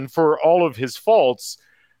Johnson, for all of his faults,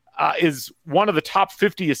 is one of the top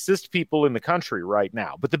 50 assist people in the country right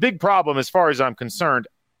now. But the big problem, as far as I'm concerned,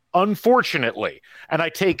 unfortunately, and I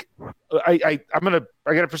got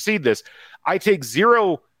to proceed this. I take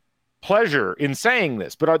zero pleasure in saying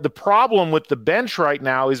this, but the problem with the bench right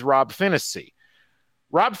now is Rob Phinisee.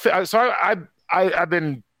 So I've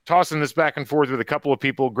been tossing this back and forth with a couple of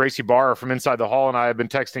people. Gracie Barr from Inside the Hall and I have been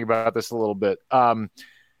texting about this a little bit.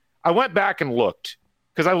 I went back and looked,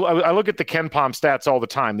 because I look at the KenPom stats all the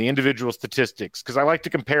time, the individual statistics, because I like to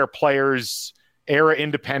compare players era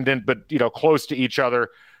independent, but close to each other,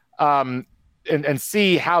 and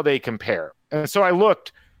see how they compare. And so I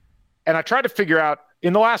looked, and I tried to figure out,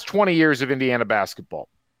 in the last 20 years of Indiana basketball,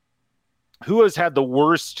 who has had the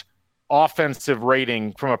worst offensive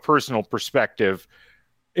rating from a personal perspective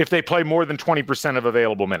if they play more than 20% of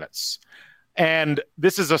available minutes. And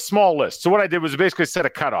this is a small list. So what I did was basically set a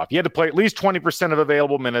cutoff. You had to play at least 20% of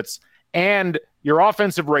available minutes, and your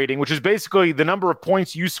offensive rating, which is basically the number of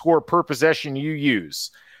points you score per possession you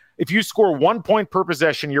use. If you score 1 point per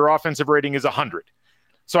possession, your offensive rating is 100.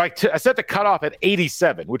 So I set the cutoff at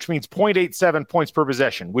 87, which means 0.87 points per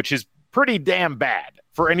possession, which is pretty damn bad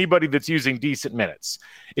for anybody that's using decent minutes.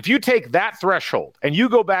 If you take that threshold and you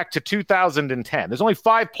go back to 2010, there's only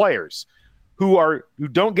 5 players who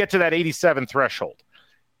don't get to that 87 threshold.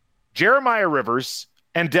 Jeremiah Rivers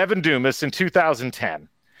and Devin Dumas in 2010,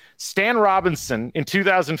 Stan Robinson in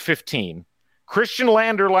 2015, Christian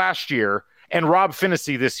Lander last year, and Rob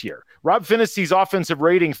Phinisee this year. Rob Phinisee's offensive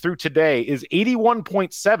rating through today is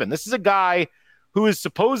 81.7. This is a guy who is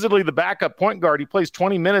supposedly the backup point guard. He plays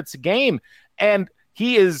 20 minutes a game, and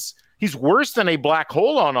he's worse than a black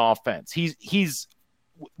hole on offense. He's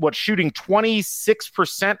shooting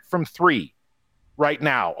 26% from 3 right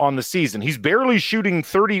now on the season. He's barely shooting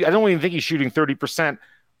 30. I don't even think he's shooting 30%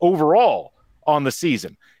 overall on the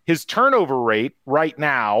season. His turnover rate right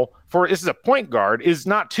now this is a point guard, is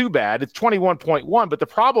not too bad. It's 21.1, but the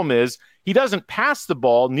problem is he doesn't pass the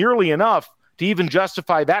ball nearly enough to even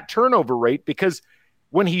justify that turnover rate, because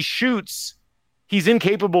when he shoots, he's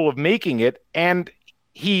incapable of making it, and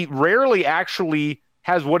he rarely actually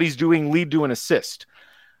has what he's doing lead to an assist.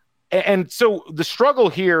 And so the struggle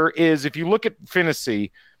here is, if you look at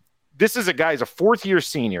Phinisee, this is a guy, he's a 4th-year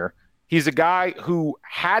senior. He's a guy who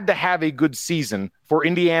had to have a good season for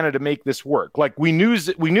Indiana to make this work. Like we knew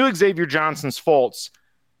Xavier Johnson's faults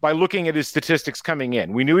by looking at his statistics coming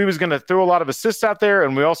in. We knew he was going to throw a lot of assists out there,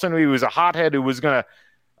 and we also knew he was a hothead who was going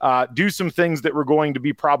to do some things that were going to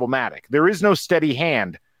be problematic. There is no steady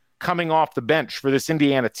hand coming off the bench for this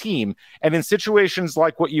Indiana team. And in situations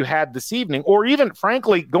like what you had this evening, or even,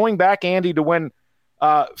 frankly, going back, Andy, to when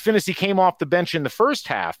Phinisee came off the bench in the first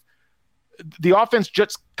half, the offense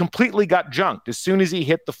just completely got junked as soon as he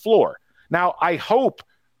hit the floor. Now, I hope,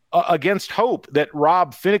 against hope, that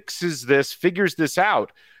Rob figures this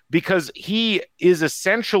out. because he is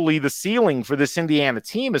essentially the ceiling for this Indiana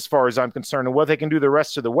team as far as I'm concerned and what they can do the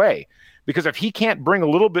rest of the way. Because if he can't bring a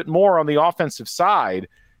little bit more on the offensive side,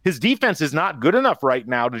 his defense is not good enough right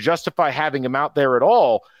now to justify having him out there at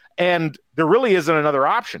all. And there really isn't another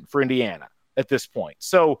option for Indiana at this point.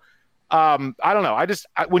 So I don't know.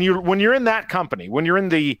 When you're in that company, when you're in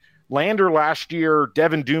the Lander last year,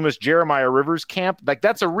 Devin Dumas, Jeremiah Rivers camp, like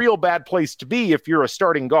that's a real bad place to be if you're a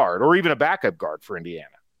starting guard or even a backup guard for Indiana.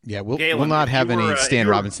 Yeah, we'll Galen, not have any Stan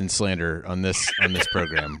Robinson slander on this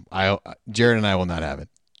program. Jared and I will not have it.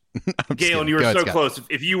 Galen, you were so close.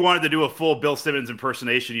 If you wanted to do a full Bill Simmons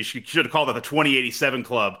impersonation, you should have called it the 2087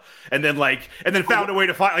 Club, and then found a way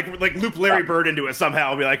to find loop Larry Bird into it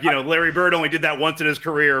somehow. Be like, Larry Bird only did that once in his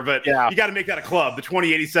career, but you got to make that a club, the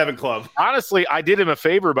 2087 Club. Honestly, I did him a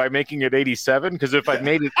favor by making it 87 because if I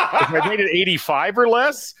made it 85 or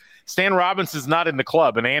less, Stan Robinson's not in the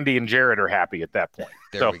club, and Andy and Jared are happy at that point.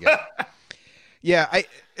 There we go. Yeah, and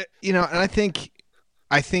I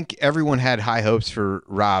think everyone had high hopes for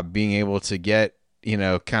Rob being able to get, kind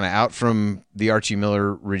of out from the Archie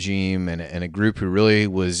Miller regime and a group who really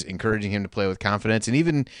was encouraging him to play with confidence. And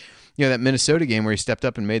even, that Minnesota game where he stepped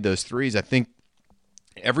up and made those threes, I think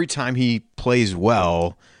every time he plays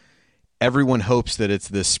well, everyone hopes that it's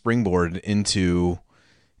the springboard into,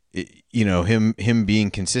 him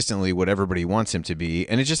being consistently what everybody wants him to be.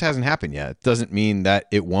 And it just hasn't happened yet. It doesn't mean that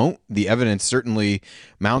it won't. The evidence certainly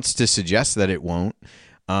mounts to suggest that it won't.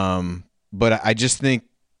 But I just think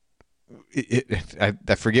I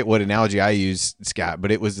forget what analogy I used, Scott,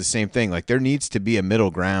 but it was the same thing. Like there needs to be a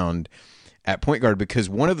middle ground at point guard because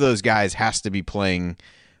one of those guys has to be playing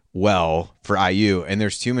well for IU. And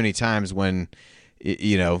there's too many times when,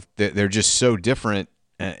 they're just so different.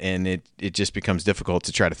 And it just becomes difficult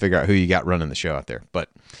to try to figure out who you got running the show out there. But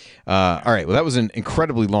all right, well, that was an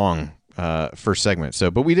incredibly long first segment.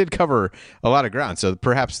 But we did cover a lot of ground. So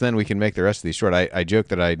perhaps then we can make the rest of these short. I joked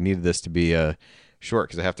that I needed this to be short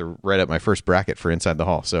because I have to write up my first bracket for Inside the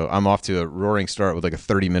Hall. So I'm off to a roaring start with like a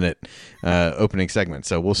 30-minute opening segment.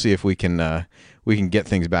 So we'll see if we can get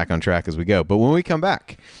things back on track as we go. But when we come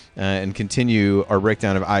back and continue our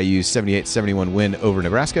breakdown of IU's 78-71 win over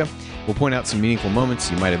Nebraska, we'll point out some meaningful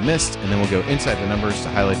moments you might have missed, and then we'll go inside the numbers to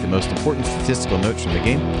highlight the most important statistical notes from the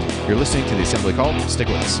game. You're listening to the Assembly Call. Stick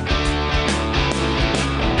with us.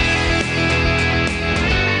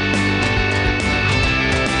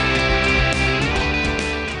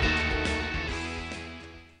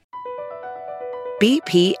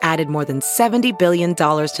 BP added more than $70 billion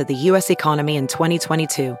to the U.S. economy in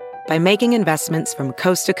 2022 by making investments from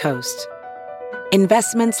coast to coast.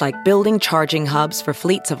 Investments like building charging hubs for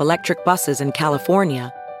fleets of electric buses in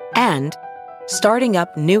California and starting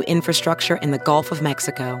up new infrastructure in the Gulf of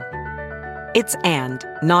Mexico. It's and,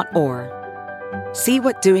 not or. See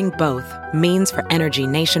what doing both means for energy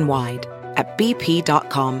nationwide at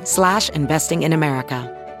bp.com/investing in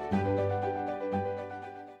America.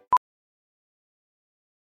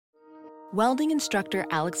 Welding instructor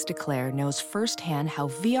Alex DeClaire knows firsthand how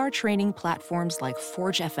VR training platforms like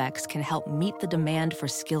ForgeFX can help meet the demand for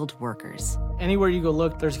skilled workers. Anywhere you go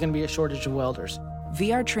look, there's going to be a shortage of welders.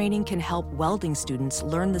 VR training can help welding students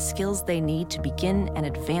learn the skills they need to begin and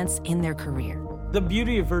advance in their career. The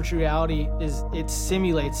beauty of virtual reality is it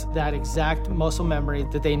simulates that exact muscle memory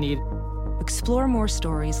that they need. Explore more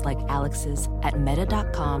stories like Alex's at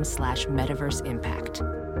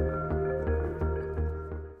meta.com/metaverseimpact.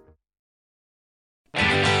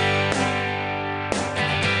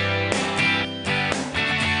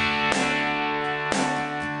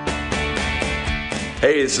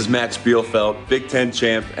 Hey, this is Matt Spielfeld, Big Ten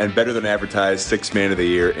champ and Better Than Advertised Sixth Man of the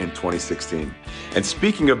Year in 2016. And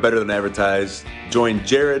speaking of Better Than Advertised, join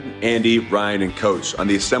Jared, Andy, Ryan, and Coach on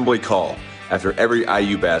the Assembly Call after every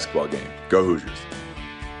IU basketball game. Go Hoosiers.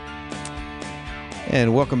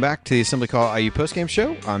 And welcome back to the Assembly Call IU postgame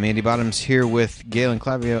show. I'm Andy Bottoms here with Galen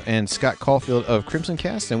Clavio and Scott Caulfield of Crimson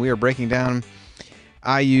Cast, and we are breaking down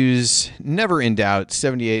IU's never-in-doubt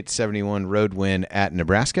 78-71 road win at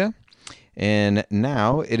Nebraska. And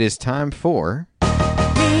now it is time for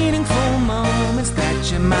meaningful moments that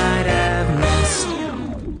you might have missed.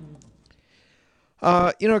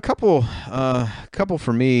 A couple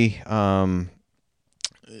for me. That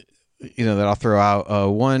I'll throw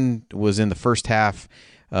out. One was in the first half.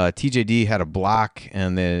 TJD had a block,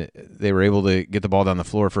 and they were able to get the ball down the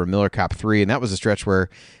floor for a Miller Cop 3, and that was a stretch where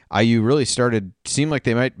IU really seemed like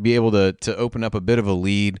they might be able to open up a bit of a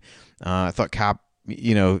lead. I thought Cop,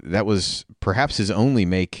 that was perhaps his only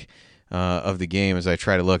make of the game as I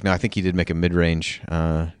try to look. Now, I think he did make a mid-range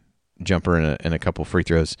jumper and a couple free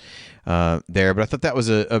throws there. But I thought that was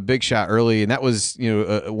a big shot early, and that was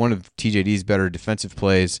one of TJD's better defensive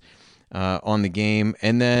plays on the game.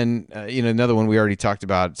 And then another one we already talked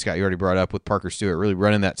about, Scott, you already brought up with Parker Stewart, really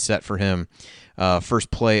running that set for him.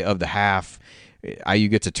 First play of the half, IU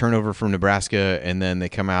gets a turnover from Nebraska, and then they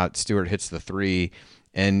come out, Stewart hits the three,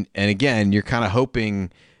 and again, you're kind of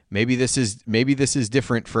hoping maybe this is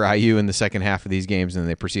different for IU in the second half of these games, and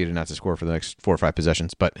they proceeded not to score for the next 4 or 5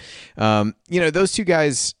 possessions. But those two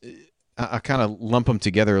guys, I kind of lump them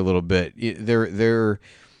together a little bit. They're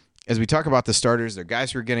as we talk about the starters, they're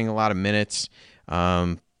guys who are getting a lot of minutes.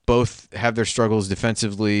 Both have their struggles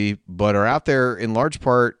defensively, but are out there in large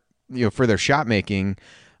part, for their shot making.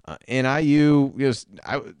 And IU,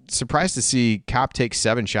 I was surprised to see Kopp take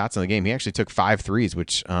 7 shots in the game. He actually took 5 threes,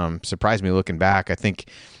 which surprised me looking back. I think,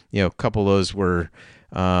 a couple of those were,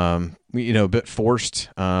 a bit forced.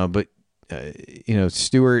 But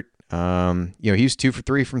Stewart, he was 2 for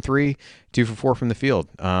 3 from 3, 2 for 4 from the field.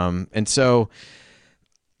 And so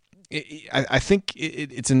I think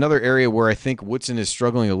it's another area where I think Woodson is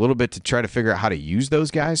struggling a little bit to try to figure out how to use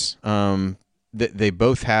those guys. They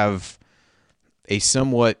both have a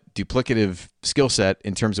somewhat duplicative skill set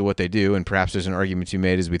in terms of what they do, and perhaps there's an argument to be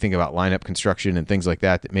made as we think about lineup construction and things like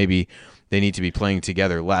that maybe they need to be playing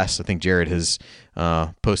together less. I think Jared has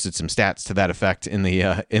posted some stats to that effect in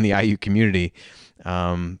the IU community.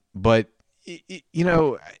 But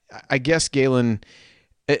I guess, Galen,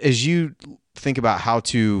 as you think about how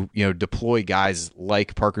to deploy guys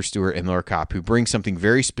like Parker Stewart and Miller Kopp, who bring something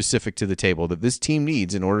very specific to the table that this team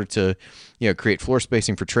needs in order to create floor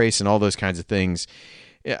spacing for Trace and all those kinds of things.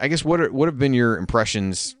 I guess what have been your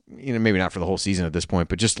impressions, maybe not for the whole season at this point,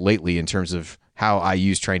 but just lately in terms of how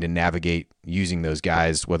IU's trying to navigate using those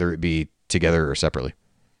guys, whether it be together or separately?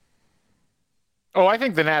 Oh, I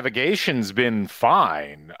think the navigation's been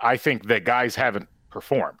fine. I think that guys haven't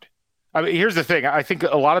performed. I mean, here's the thing. I think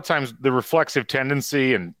a lot of times the reflexive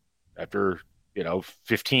tendency, and after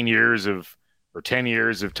 15 years or 10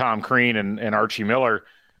 years of Tom Crean and Archie Miller,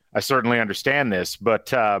 I certainly understand this.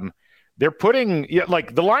 But they're putting the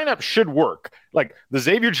lineup should work. Like the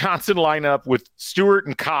Xavier Johnson lineup with Stewart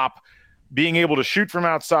and Kopp being able to shoot from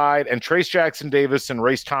outside, and Trace Jackson Davis and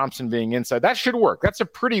Race Thompson being inside. That should work. That's a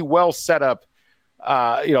pretty well set up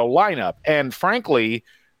lineup. And frankly,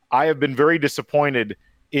 I have been very disappointed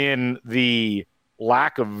in the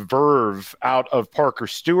lack of verve out of Parker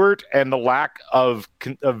Stewart and the lack of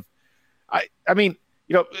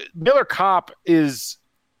Miller Kopp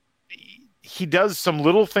he does some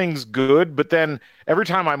little things good, but then every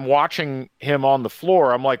time I'm watching him on the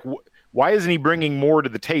floor, I'm like, why isn't he bringing more to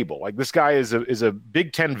the table? Like, this guy is a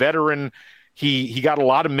Big Ten veteran. He got a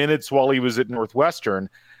lot of minutes while he was at Northwestern.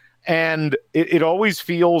 And it always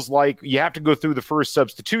feels like you have to go through the first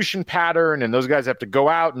substitution pattern, and those guys have to go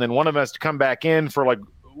out, and then one of them has to come back in for like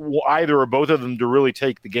either or both of them to really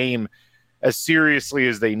take the game as seriously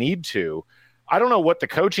as they need to. I don't know what the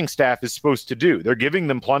coaching staff is supposed to do. They're giving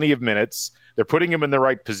them plenty of minutes. They're putting them in the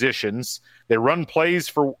right positions. They run plays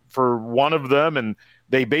for one of them, and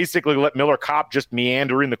they basically let Miller Kopp just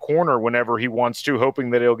meander in the corner whenever he wants to,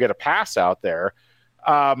 hoping that he'll get a pass out there.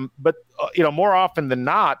 But more often than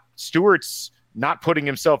not, Stewart's not putting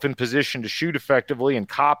himself in position to shoot effectively, and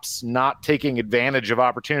Kopp's not taking advantage of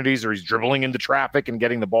opportunities, or he's dribbling into traffic and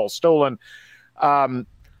getting the ball stolen.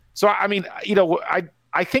 So, I mean,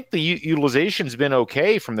 I think the utilization's been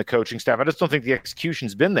okay from the coaching staff. I just don't think the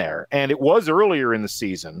execution's been there, and it was earlier in the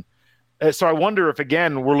season. So I wonder if,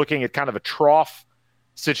 again, we're looking at kind of a trough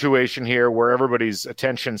situation here where everybody's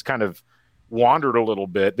attention's kind of wandered a little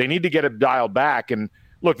bit. They need to get it dialed back. And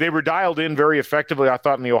look, they were dialed in very effectively, I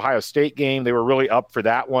thought, in the Ohio State game. They were really up for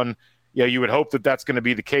that one. Yeah, you would hope that that's going to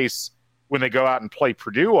be the case when they go out and play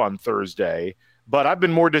Purdue on Thursday. But I've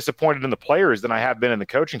been more disappointed in the players than I have been in the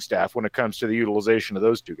coaching staff when it comes to the utilization of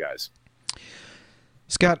those two guys.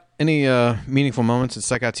 Scott, any meaningful moments that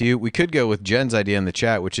stuck out to you? We could go with Jen's idea in the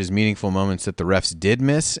chat, which is meaningful moments that the refs did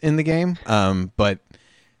miss in the game. But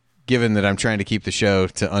given that I'm trying to keep the show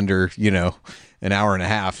to under, an hour and a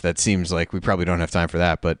half, that seems like we probably don't have time for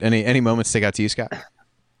that. But any moments stick out to you, Scott?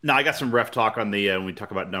 No, I got some ref talk on the when we talk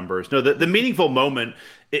about numbers. No, the meaningful moment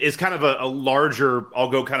is kind of a larger, I'll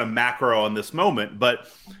go kind of macro on this moment. But,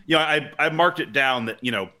 I marked it down that,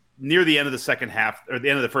 near the end of the second half, or the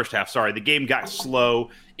end of the first half, sorry, the game got slow.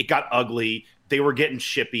 It got ugly. They were getting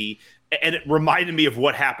chippy. And it reminded me of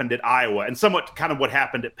what happened at Iowa, and somewhat kind of what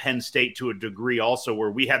happened at Penn State to a degree also,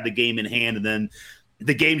 where we had the game in hand, and then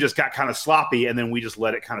the game just got kind of sloppy, and then we just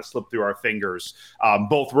let it kind of slip through our fingers.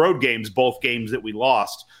 Both road games, both games that we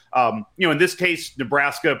lost. In this case,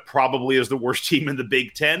 Nebraska probably is the worst team in the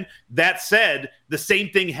Big Ten. That said, the same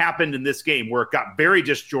thing happened in this game where it got very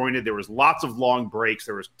disjointed. There was lots of long breaks.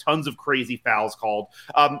 There was tons of crazy fouls called.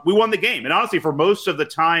 We won the game. And honestly, for most of the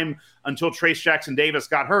time until Trace Jackson Davis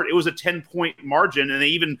got hurt, it was a 10-point margin, and they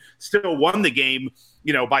even still won the game,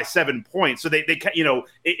 by 7 points. So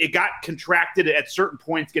it got contracted at certain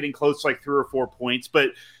points, getting close to like 3 or 4 points. But,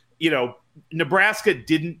 Nebraska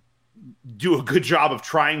didn't do a good job of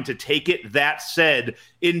trying to take it. That said,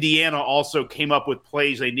 Indiana also came up with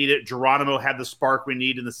plays they needed. Geronimo had the spark we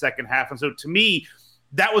need in the second half. And so to me,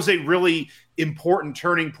 that was a really important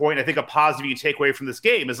turning point. I think a positive you take away from this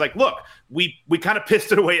game is like, look, we kind of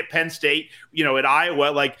pissed it away at Penn State, at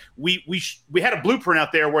Iowa. Like we had a blueprint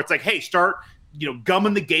out there where it's like, hey, start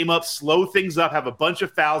gumming the game up, slow things up, have a bunch of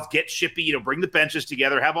fouls, get chippy, bring the benches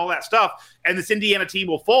together, have all that stuff, and this Indiana team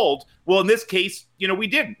will fold. Well, in this case, we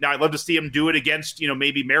didn't. Now, I'd love to see them do it against,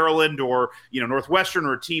 maybe Maryland or, Northwestern,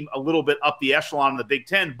 or a team a little bit up the echelon in the Big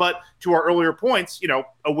Ten. But to our earlier points,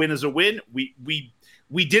 a win is a win.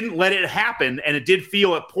 We didn't let it happen, and it did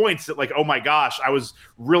feel at points that, like, oh my gosh, I was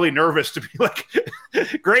really nervous to be like,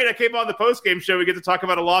 great, I came on the postgame show, we get to talk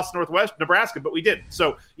about a loss in Northwest Nebraska, but we didn't.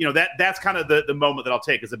 So, that's kind of the moment that I'll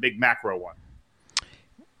take as a big macro one.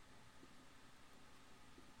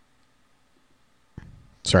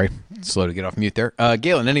 Sorry, slow to get off mute there.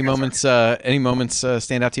 Galen, any moments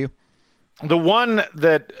stand out to you? The one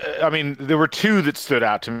that, there were two that stood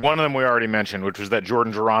out to me. One of them we already mentioned, which was that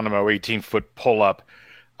Jordan Geronimo 18-foot pull-up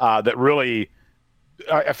that really,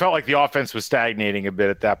 I felt like the offense was stagnating a bit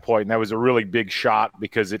at that point, and that was a really big shot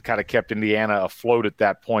because it kind of kept Indiana afloat at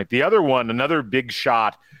that point. The other one, another big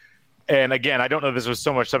shot, and again, I don't know if this was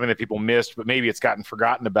so much something that people missed, but maybe it's gotten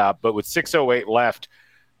forgotten about, but with 6:08 left,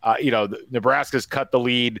 Nebraska's cut the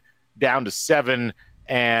lead down to 7,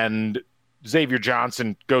 and Xavier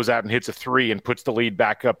Johnson goes out and hits a 3 and puts the lead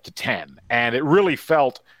back up to 10. And it really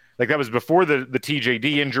felt like that was before the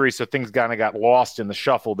TJD injury, so things kind of got lost in the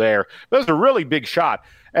shuffle there. That was a really big shot.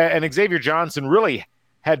 And Xavier Johnson really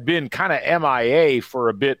had been kind of MIA for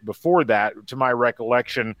a bit before that, to my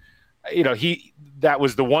recollection. That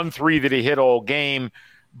was the 1-3 that he hit all game,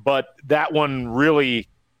 but that one really,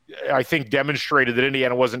 I think, demonstrated that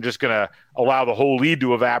Indiana wasn't just going to allow the whole lead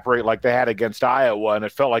to evaporate like they had against Iowa, and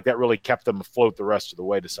it felt like that really kept them afloat the rest of the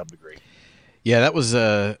way to some degree. Yeah, that was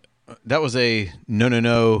a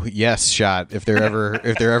no yes shot if there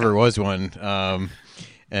ever was one.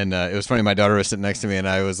 And it was funny. My daughter was sitting next to me, and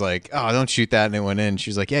I was like, "Oh, don't shoot that!" And it went in.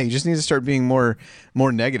 She's like, "Yeah, you just need to start being more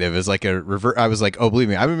negative." It's like a revert. I was like, "Oh, believe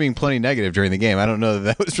me, I've been being plenty negative during the game. I don't know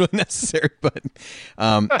that was really necessary, but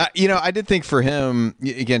I did think for him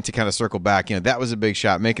again to kind of circle back. That was a big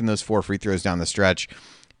shot. Making those 4 free throws down the stretch.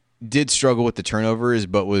 Did struggle with the turnovers,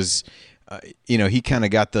 but was he kind of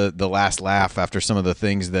got the last laugh after some of the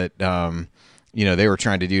things that they were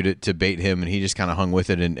trying to do to bait him, and he just kind of hung with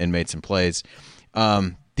it and made some plays.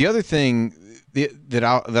 The other thing that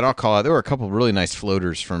I'll call out, there were a couple of really nice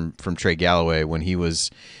floaters from Trey Galloway when he was,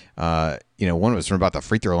 one was from about the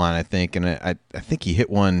free throw line, I think, and I think he hit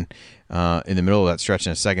one in the middle of that stretch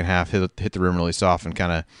in the second half, hit the rim really soft and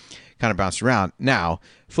kind of bounced around. Now,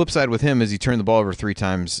 flip side with him is he turned the ball over 3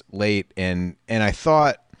 times late, and I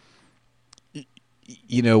thought,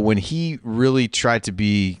 when he really tried to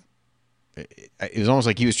be, it was almost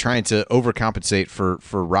like he was trying to overcompensate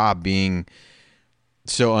for Rob being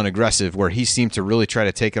so unaggressive, where he seemed to really try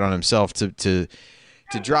to take it on himself to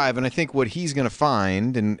drive. And I think what he's going to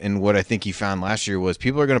find, and what I think he found last year, was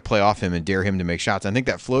people are going to play off him and dare him to make shots. I think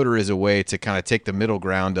that floater is a way to kind of take the middle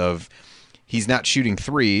ground of he's not shooting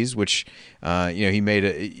threes, which he made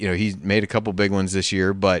a couple big ones this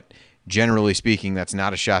year, but generally speaking, that's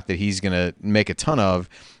not a shot that he's going to make a ton of.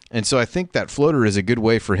 And so I think that floater is a good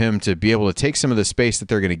way for him to be able to take some of the space that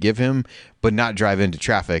they're going to give him, but not drive into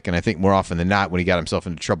traffic. And I think more often than not, when he got himself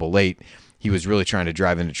into trouble late, he was really trying to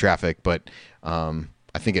drive into traffic. But I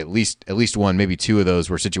think at least one, maybe 2 of those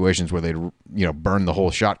were situations where they'd burn the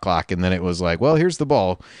whole shot clock, and then it was like, well, here's the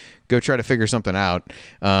ball, go try to figure something out,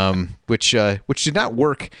 which did not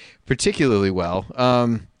work particularly well.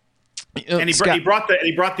 And he brought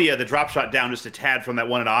the drop shot down just a tad from that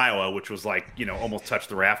one in Iowa, which was like almost touched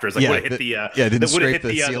the rafters. Like would have hit didn't scrape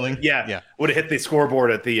the ceiling. Would have hit the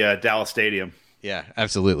scoreboard at the Dallas Stadium. Yeah,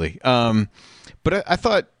 absolutely. But I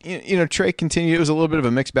thought Trey continued. It was a little bit of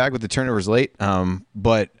a mixed bag with the turnovers late.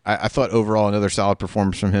 But I thought overall another solid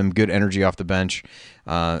performance from him. Good energy off the bench.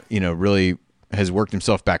 Really has worked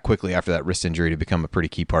himself back quickly after that wrist injury to become a pretty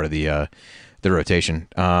key part of the rotation.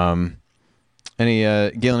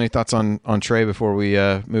 Galen, any thoughts on Trey before we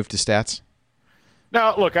move to stats?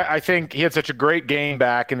 No, look, I think he had such a great game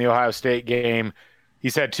back in the Ohio State game.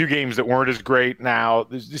 He's had 2 games that weren't as great now.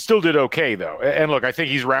 He still did okay, though. And look, I think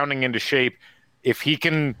he's rounding into shape. If he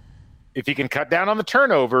can cut down on the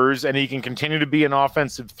turnovers and he can continue to be an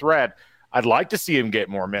offensive threat, I'd like to see him get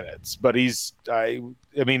more minutes. But this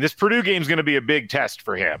Purdue game is going to be a big test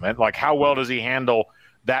for him. And, like, how well does he handle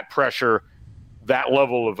that pressure, that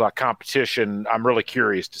level of competition? I'm really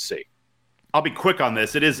curious to see. I'll be quick on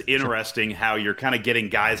this. It is interesting how you're kind of getting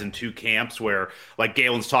guys in 2 camps where, like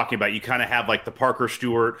Galen's talking about, you kind of have like the Parker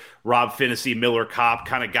Stewart, Rob Finney, Miller Kopp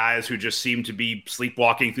kind of guys who just seem to be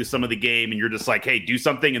sleepwalking through some of the game. And you're just like, hey, do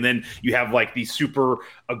something. And then you have like these super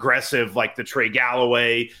aggressive, like the Trey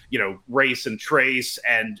Galloway, race and trace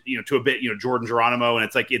and, to a bit, Jordan Geronimo. And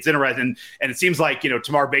it's like, it's interesting. And it seems like,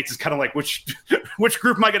 Tamar Bates is kind of like, which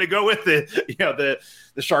group am I going to go with? The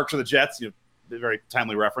Sharks or the Jets, very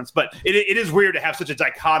timely reference, but it is weird to have such a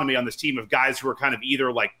dichotomy on this team of guys who are kind of either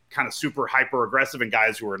like kind of super hyper aggressive and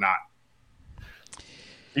guys who are not.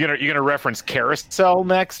 You're gonna reference carousel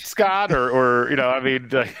next, Scott, or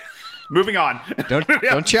moving on.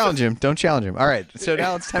 Don't challenge him. Don't challenge him. All right, so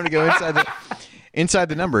now it's time to go inside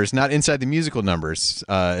the numbers, not inside the musical numbers,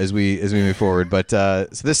 as we move forward. But so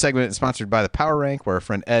this segment is sponsored by the Power Rank, where our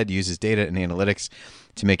friend Ed uses data and analytics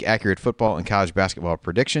to make accurate football and college basketball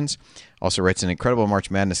predictions. Also writes an incredible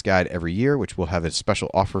March Madness guide every year, which we'll have a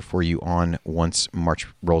special offer for you on once March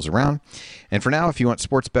rolls around. And for now, if you want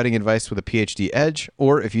sports betting advice with a PhD edge,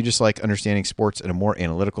 or if you just like understanding sports at a more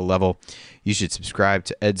analytical level, you should subscribe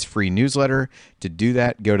to Ed's free newsletter. To do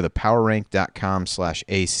that, go to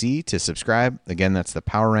thepowerrank.com/AC to subscribe. Again, that's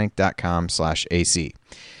thepowerrank.com/AC.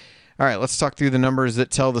 All right, let's talk through the numbers that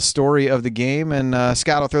tell the story of the game. And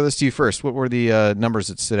Scott, I'll throw this to you first. What were the numbers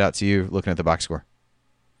that stood out to you looking at the box score?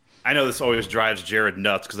 I know this always drives Jared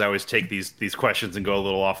nuts because I always take these questions and go a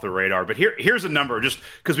little off the radar. But here's a number just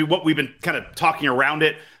because we've been kind of talking around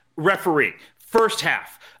it. Referee, first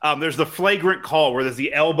half. There's the flagrant call where there's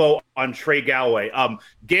the elbow on Trey Galloway.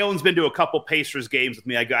 Galen's been to a couple Pacers games with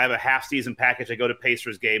me. I have a half-season package. I go to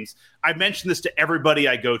Pacers games. I mention this to everybody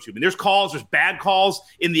I go to. I mean, there's bad calls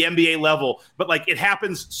in the NBA level, but like it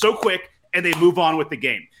happens so quick and they move on with the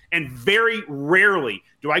game. And very rarely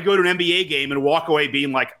do I go to an NBA game and walk away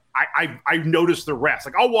being like, I noticed the refs.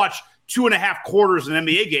 Like I'll watch 2.5 quarters in an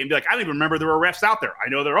NBA game, be like, I don't even remember there were refs out there. I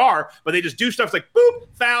know there are, but they just do stuff like, boop,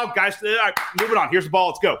 foul, guys, moving on. Here's the ball,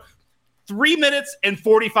 let's go. 3 minutes and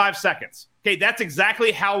 45 seconds. Okay, that's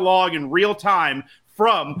exactly how long in real time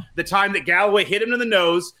from the time that Galloway hit him in the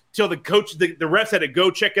nose till the coach, the refs had to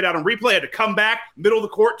go check it out on replay, had to come back, middle of the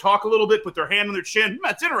court, talk a little bit, put their hand on their chin.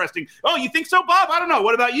 That's interesting. Oh, you think so, Bob? I don't know.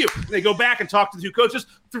 What about you? And they go back and talk to the 2 coaches.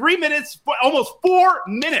 3 minutes, almost 4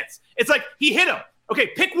 minutes. It's like he hit him. Okay,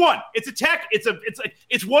 pick one. It's a tech.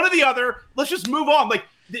 It's one or the other. Let's just move on. Like,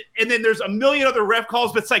 and then there's a million other ref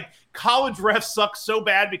calls, but it's like college refs suck so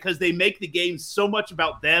bad because they make the game so much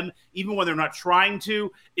about them, even when they're not trying to.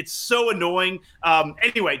 It's so annoying.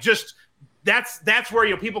 Anyway, just that's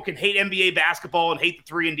where people can hate NBA basketball and hate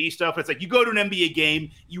the 3-and-D stuff. It's like you go to an NBA game,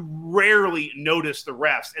 you rarely notice the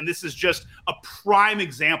refs, and this is just a prime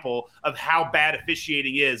example of how bad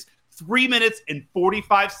officiating is. 3 minutes and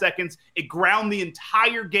 45 seconds. It ground the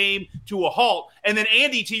entire game to a halt. And then,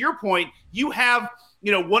 Andy, to your point, you have,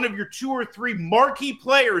 one of your 2 or 3 marquee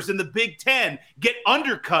players in the Big Ten get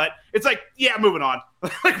undercut. It's like, yeah, moving on.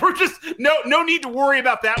 Like we're just no need to worry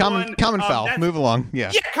about that one. Common foul. Move along.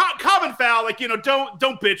 Yeah. Yeah. Common foul. Like,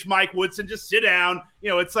 don't bitch, Mike Woodson. Just sit down.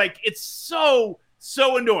 It's like, it's so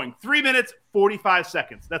annoying. 3 minutes, 45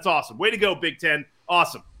 seconds. That's awesome. Way to go, Big Ten.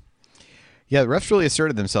 Awesome. Yeah, the refs really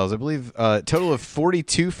asserted themselves. I believe a total of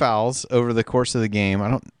 42 fouls over the course of the game. I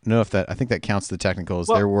don't know if I think that counts the technicals.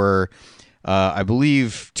 Well, there were, I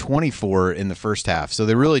believe, 24 in the first half. So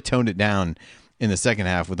they really toned it down in the second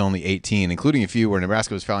half with only 18, including a few where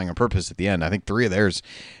Nebraska was fouling on purpose at the end. I think 3 of theirs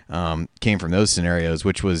came from those scenarios,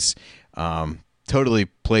 which was totally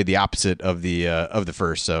played the opposite of the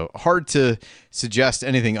first. So hard to suggest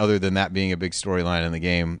anything other than that being a big storyline in the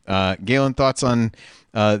game. Galen, thoughts on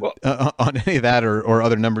any of that or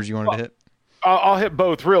other numbers you wanted to hit? I'll hit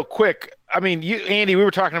both real quick. I mean, Andy, we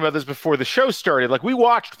were talking about this before the show started. Like we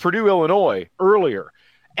watched Purdue, Illinois earlier.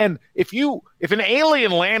 And if an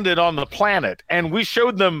alien landed on the planet and we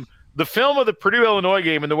showed them the film of the Purdue, Illinois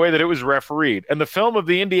game and the way that it was refereed and the film of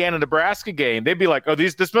the Indiana, Nebraska game, they'd be like, oh,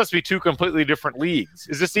 this must be 2 completely different leagues.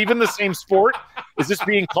 Is this even the same sport? Is this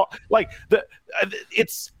being called like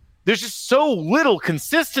there's just so little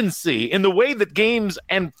consistency in the way that games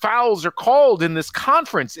and fouls are called in this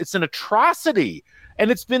conference. It's an atrocity. And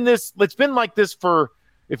it's been like this for,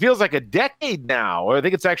 it feels like a decade now. I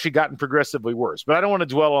think it's actually gotten progressively worse, but I don't want to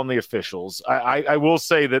dwell on the officials. I will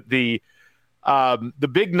say that the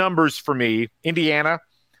big numbers for me, Indiana,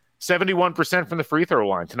 71% from the free throw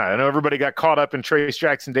line tonight. I know everybody got caught up in Trace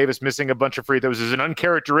Jackson Davis missing a bunch of free throws. It was an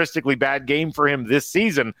uncharacteristically bad game for him this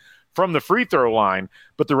season from the free throw line,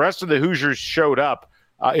 but the rest of the Hoosiers showed up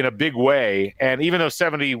in a big way. And even though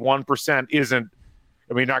 71% isn't,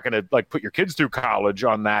 I mean, you're not going to like put your kids through college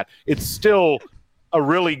on that, it's still a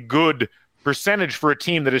really good percentage for a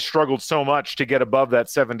team that has struggled so much to get above that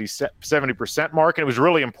 70% mark. And it was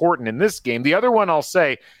really important in this game. The other one I'll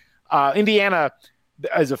say, Indiana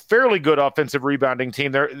is a fairly good offensive rebounding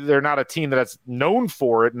team. They're not a team that's known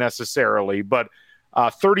for it necessarily, but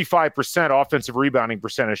 35% offensive rebounding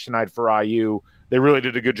percentage tonight for IU. They really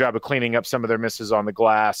did a good job of cleaning up some of their misses on the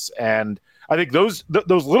glass. And I think those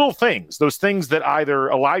little things, those things that either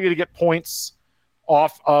allow you to get points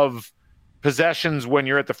off of possessions when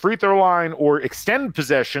you're at the free throw line or extend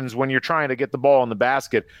possessions when you're trying to get the ball in the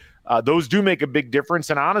basket, those do make a big difference.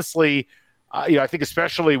 And honestly, I think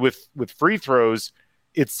especially with free throws,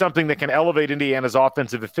 it's something that can elevate Indiana's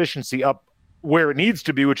offensive efficiency up where it needs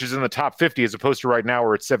to be, which is in the top 50, as opposed to right now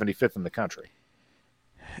where it's 75th in the country.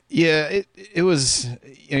 Yeah, it was,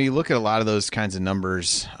 you look at a lot of those kinds of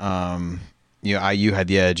numbers. IU had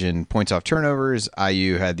the edge in points off turnovers.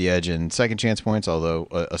 IU had the edge in second chance points, although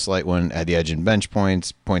a slight one, had the edge in bench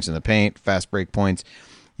points, points in the paint, fast break points.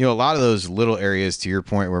 A lot of those little areas, to your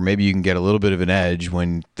point, where maybe you can get a little bit of an edge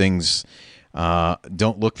when things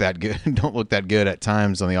don't look that good at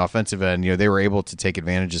times on the offensive end. They were able to take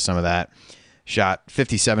advantage of some of that. Shot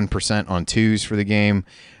 57% on twos for the game.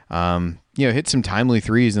 Hit some timely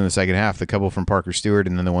threes in the second half, the couple from Parker Stewart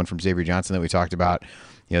and then the one from Xavier Johnson that we talked about.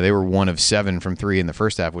 They were 1 of 7 from 3 in the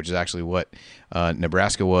first half, which is actually what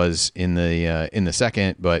Nebraska was in the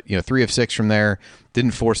second. But 3 of 6 from there.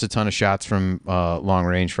 Didn't force a ton of shots from long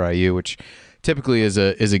range for IU, which typically is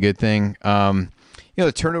a good thing.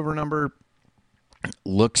 The turnover number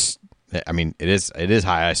looks, I mean, it is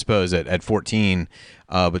high, I suppose, at 14.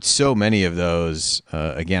 But so many of those,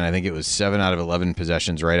 again, I think it was 7 out of 11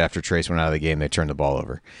 possessions right after Trace went out of the game, they turned the ball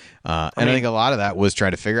over. I think a lot of that was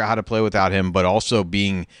trying to figure out how to play without him, but also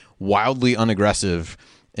being wildly unaggressive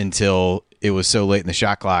until it was so late in the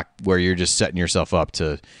shot clock where you're just setting yourself up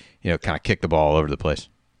to, kind of kick the ball all over the place.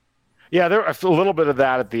 Yeah, there a little bit of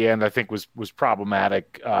that at the end I think was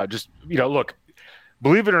problematic. Look,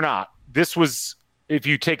 believe it or not, this was, if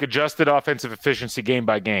you take adjusted offensive efficiency game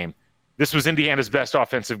by game, this was Indiana's best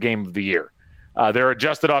offensive game of the year. Their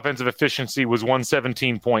adjusted offensive efficiency was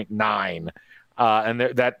 117.9, and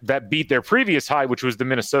that beat their previous high, which was the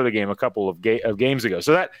Minnesota game a couple of games ago.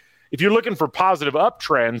 So that, if you're looking for positive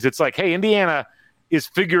uptrends, it's like, hey, Indiana is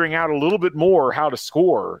figuring out a little bit more how to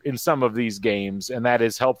score in some of these games, and that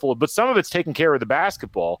is helpful. But some of it's taking care of the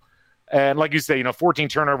basketball. And like you say, 14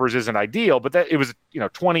 turnovers isn't ideal, but that it was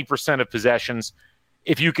 20% of possessions.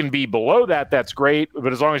 If you can be below that, that's great.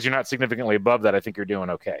 But as long as you're not significantly above that, I think you're doing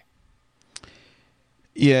okay.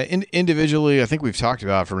 Yeah, individually, I think we've talked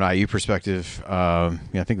about from an IU perspective. I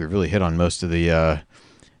think we've really hit on most of the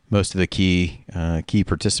key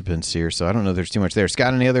participants here. So I don't know if there's too much there.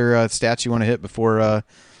 Scott, any other stats you want to hit before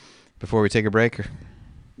we take a break?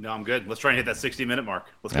 No, I'm good. Let's try and hit that 60-minute mark.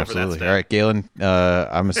 Let's go Absolutely. for that stat. All right, Galen,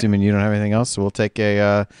 I'm assuming you don't have anything else, so we'll take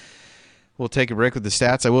a break with the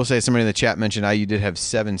stats. I will say somebody in the chat mentioned IU did have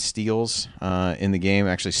 7 steals in the game.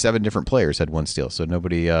 Actually, 7 different players had 1 steal, so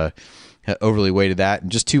nobody overly weighted that.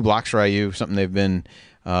 And just 2 blocks for IU, something they've been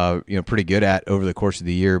pretty good at over the course of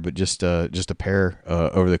the year, but just a pair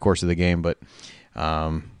over the course of the game. But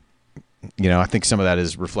I think some of that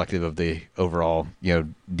is reflective of the overall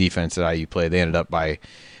defense that IU played. They ended up by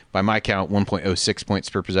my count 1.06 points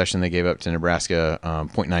per possession they gave up to Nebraska,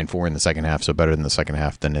 0.94 in the second half, so better in the second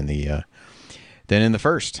half than in the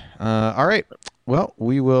first. All right. Well,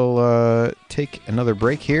 we will take another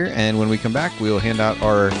break here, and when we come back, we will hand out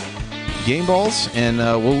our game balls, and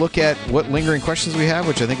we'll look at what lingering questions we have,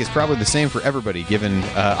 which I think is probably the same for everybody, given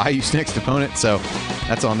IU's next opponent. So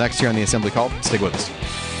that's all next here on the Assembly Call. Stick with us.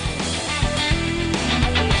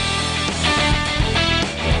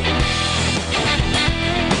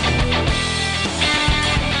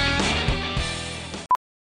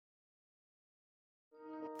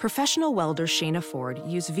 Professional welder Shayna Ford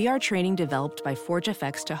used VR training developed by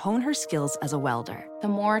ForgeFX to hone her skills as a welder. The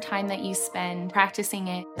more time that you spend practicing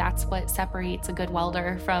it, that's what separates a good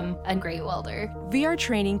welder from a great welder. VR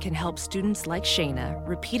training can help students like Shayna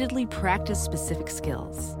repeatedly practice specific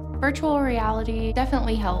skills. Virtual reality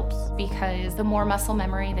definitely helps because the more muscle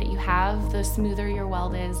memory that you have, the smoother your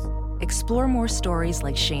weld is. Explore more stories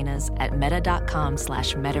like Shayna's at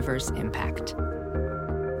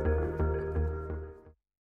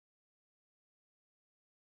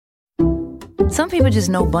meta.com/metaverseimpact. Some people just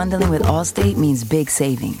know bundling with Allstate means big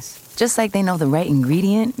savings. Just like they know the right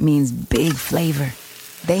ingredient means big flavor.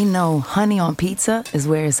 They know honey on pizza is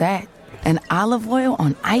where it's at. And olive oil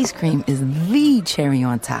on ice cream is the cherry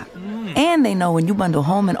on top. And they know when you bundle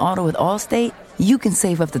home and auto with Allstate, you can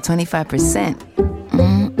save up to 25%.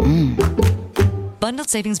 Bundled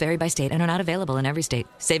savings vary by state and are not available in every state.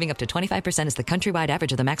 Saving up to 25% is the countrywide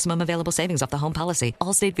average of the maximum available savings off the home policy.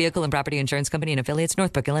 Allstate Vehicle and Property Insurance Company and affiliates,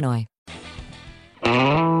 Northbrook, Illinois.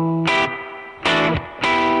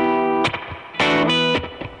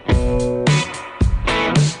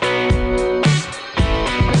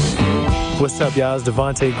 What's up, y'all? It's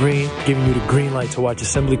Devontae Green giving you the green light to watch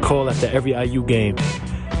Assembly Call after every IU game.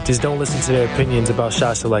 Just don't listen to their opinions about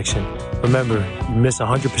shot selection. Remember, you miss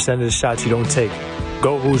 100% of the shots you don't take.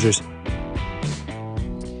 Go Hoosiers.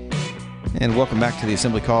 And welcome back to the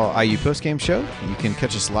Assembly Call IU postgame show. You can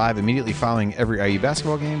catch us live immediately following every IU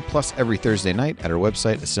basketball game, plus every Thursday night at our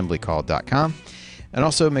website, assemblycall.com. And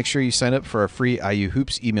also make sure you sign up for our free IU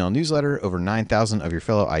Hoops email newsletter. Over 9,000 of your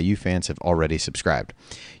fellow IU fans have already subscribed.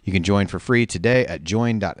 You can join for free today at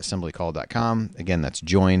join.assemblycall.com. Again, that's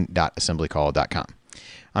join.assemblycall.com.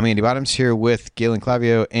 I'm Andy Bottoms here with Galen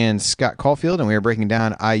Clavio and Scott Caulfield, and we are breaking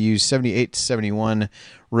down IU's 78-71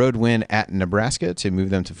 road win at Nebraska to move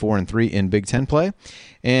them to 4-3 in Big Ten play.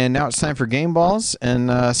 And now it's time for game balls.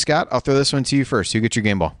 And Scott, I'll throw this one to you first. Who gets your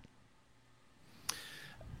game ball?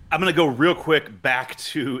 I'm going to go real quick back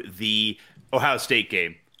to the Ohio State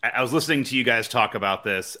game. I was listening to you guys talk about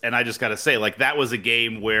this, and I just got to say, like, that was a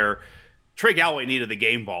game where Trey Galloway needed the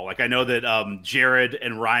game ball. Like, I know that Jared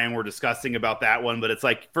and Ryan were discussing about that one, but it's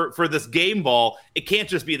like for this game ball, it can't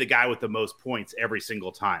just be the guy with the most points every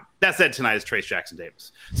single time. That said, tonight is Trace Jackson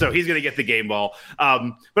Davis, so he's going to get the game ball.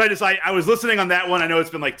 But I was listening on that one. I know it's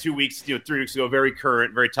been like 2 weeks, 3 weeks ago, very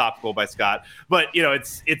current, very topical by Scott. But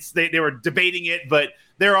they were debating it, but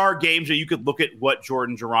there are games that you could look at what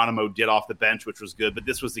Jordan Geronimo did off the bench, which was good. But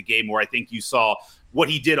this was the game where I think you saw what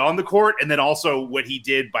he did on the court and then also what he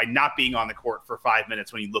did by not being on the court for 5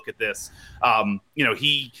 minutes. When you look at this,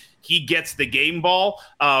 he gets the game ball,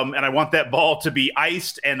 and I want that ball to be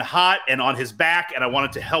iced and hot and on his back, and I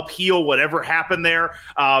want it to help heal whatever happened there.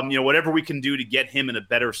 Whatever we can do to get him in a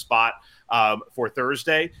better spot for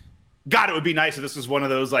Thursday. God, it would be nice if this was one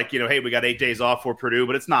of those hey, we got 8 days off for Purdue,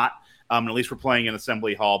 but it's not. At least we're playing in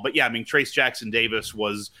Assembly Hall. But yeah, I mean, Trace Jackson Davis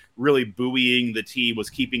was really buoying the team, was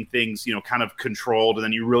keeping things, kind of controlled. And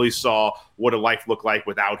then you really saw what a life looked like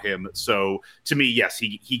without him. So to me, yes,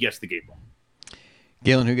 he gets the game ball.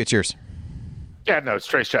 Galen, who gets yours? Yeah, no, it's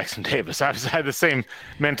Trace Jackson Davis. I had the same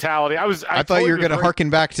mentality. I thought you were going to harken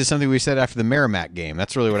back to something we said after the Merrimack game.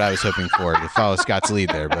 That's really what I was hoping for, to follow Scott's lead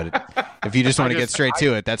there. But if you just want to get straight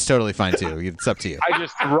to it, that's totally fine too. It's up to you.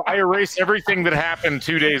 I erase everything that happened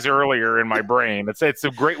 2 days earlier in my brain. It's a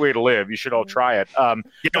great way to live. You should all try it.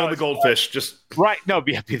 The goldfish, just right. No,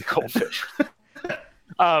 be the goldfish.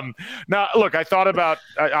 Now, look, I thought about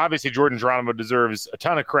obviously Jordan Geronimo deserves a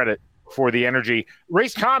ton of credit for the energy.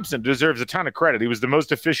 Race Thompson deserves a ton of credit. He was the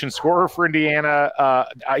most efficient scorer for Indiana, I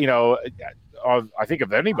think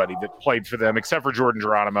of anybody that played for them, except for Jordan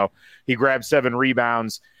Geronimo. He grabbed 7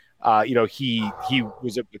 rebounds. He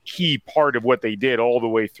was a key part of what they did all the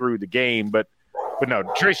way through the game. But no,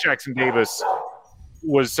 Trace Jackson Davis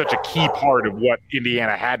was such a key part of what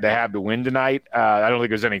Indiana had to have to win tonight. I don't think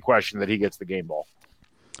there's any question that he gets the game ball.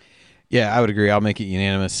 Yeah, I would agree. I'll make it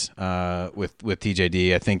unanimous with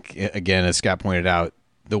TJD. I think, again, as Scott pointed out,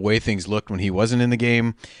 the way things looked when he wasn't in the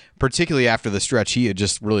game, particularly after the stretch, he had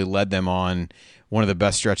just really led them on one of the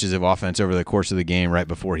best stretches of offense over the course of the game right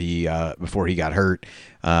before he got hurt.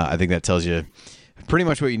 I think that tells you pretty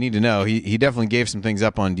much what you need to know. He definitely gave some things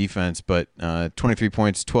up on defense, but 23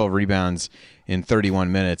 points, 12 rebounds in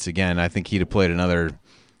 31 minutes. Again, I think he'd have played another –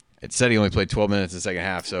 it said he only played 12 minutes in the second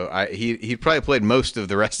half, so he probably played most of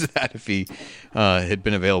the rest of that if he had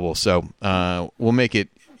been available. So we'll make it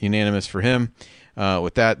unanimous for him.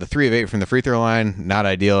 With that, the 3 of 8 from the free throw line, not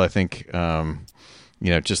ideal. I think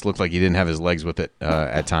it just looked like he didn't have his legs with it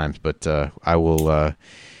at times. But I will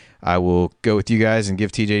go with you guys and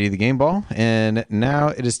give TJD the game ball. And now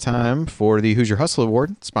it is time for the Hoosier Hustle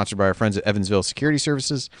Award, sponsored by our friends at Evansville Security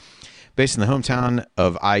Services. Based in the hometown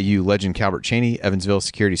of IU legend Calbert Chaney, Evansville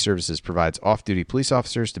Security Services provides off-duty police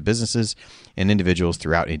officers to businesses and individuals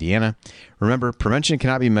throughout Indiana. Remember, prevention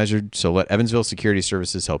cannot be measured, so let Evansville Security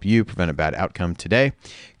Services help you prevent a bad outcome today.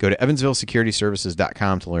 Go to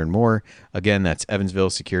evansvillesecurityservices.com to learn more. Again, that's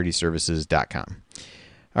evansvillesecurityservices.com.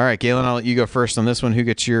 All right, Galen, I'll let you go first on this one.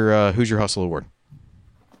 Who's your Hustle Award?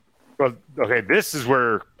 Well, okay, this is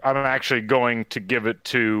where I'm actually going to give it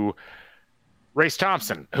to Race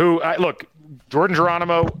Thompson, who, look, Jordan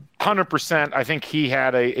Geronimo, 100%. I think he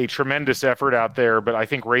had a tremendous effort out there, but I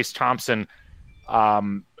think Race Thompson,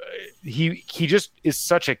 he just is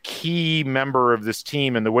such a key member of this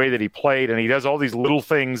team in the way that he played, and he does all these little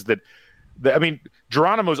things that I mean,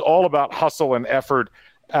 Geronimo's all about hustle and effort,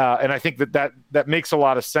 and I think that makes a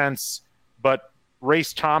lot of sense. But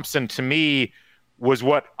Race Thompson, to me, was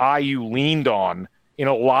what IU leaned on in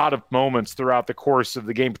a lot of moments throughout the course of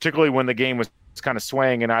the game, particularly when the game was kind of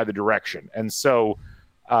swaying in either direction. And so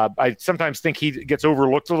I sometimes think he gets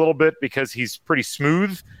overlooked a little bit because he's pretty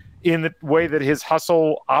smooth in the way that his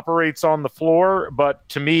hustle operates on the floor. But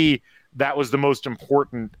to me, that was the most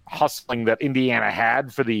important hustling that Indiana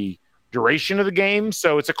had for the duration of the game.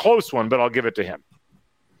 So it's a close one, but I'll give it to him.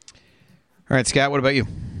 All right, Scott, what about you?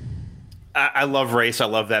 I love Race. I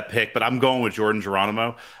love that pick, but I'm going with Jordan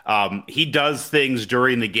Geronimo. He does things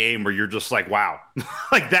during the game where you're just like, wow.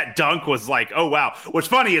 Like that dunk was like, oh, wow. What's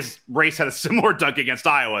funny is Race had a similar dunk against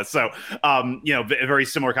Iowa. So, a very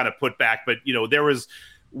similar kind of putback. But, there was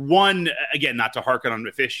one, again, not to harken on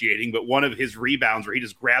officiating, but one of his rebounds where he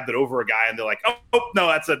just grabbed it over a guy and they're like, oh no,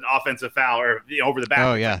 that's an offensive foul or over the back.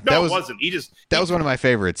 Oh, yeah. No, it wasn't. That was one of my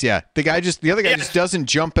favorites. Yeah. The other guy just doesn't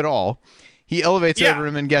jump at all. He elevates over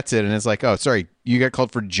him and gets it, and it's like, oh, sorry, you got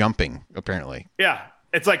called for jumping, apparently. Yeah.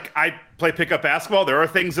 It's like I play pickup basketball. There are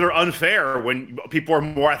things that are unfair when people are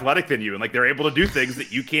more athletic than you, and like they're able to do things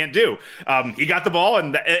that you can't do. He got the ball,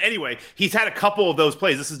 and anyway, he's had a couple of those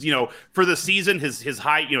plays. This is, for the season, his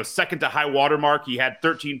high, second to high water mark. He had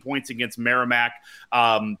 13 points against Merrimack.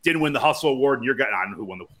 Didn't win the Hustle Award, and I don't know who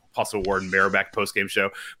won the Hustle Award and Merrimack postgame show.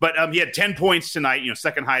 But he had 10 points tonight,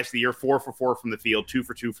 second highest of the year, 4 for 4 from the field, 2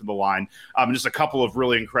 for 2 from the line. Just a couple of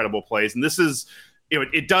really incredible plays. And this is,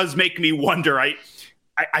 it does make me wonder.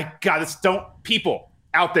 People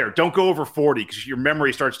out there, don't go over 40 because your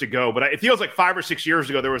memory starts to go. But it feels like 5 or 6 years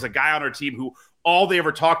ago, there was a guy on our team who all they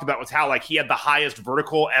ever talked about was how like he had the highest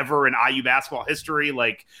vertical ever in IU basketball history.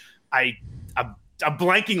 Like I'm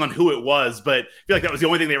blanking on who it was, but I feel like that was the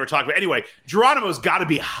only thing they ever talked about. Anyway, Geronimo's got to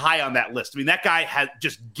be high on that list. I mean, that guy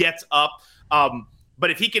just gets up.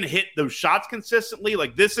 But if he can hit those shots consistently,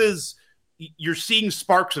 like you're seeing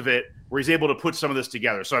sparks of it where he's able to put some of this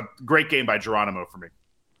together. So a great game by Geronimo for me.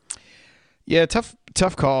 Yeah, tough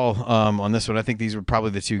call on this one. I think these were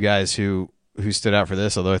probably the two guys who stood out for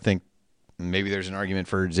this, although I think maybe there's an argument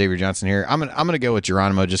for Xavier Johnson here. I'm gonna go with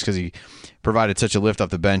Geronimo just because he provided such a lift off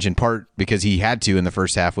the bench, in part because he had to in the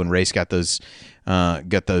first half when Race got those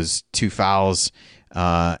 2 fouls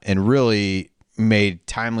and really made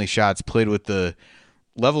timely shots, played with the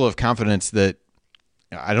level of confidence that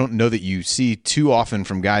I don't know that you see too often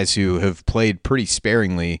from guys who have played pretty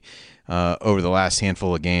sparingly over the last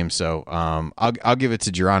handful of games. So I'll give it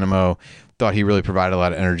to Geronimo. Thought he really provided a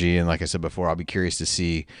lot of energy, and like I said before, I'll be curious to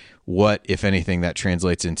see what, if anything, that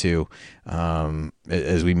translates into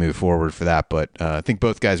as we move forward for that. But I think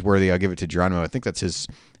both guys worthy. I'll give it to Geronimo. I think that's his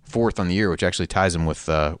 4th on the year, which actually ties him with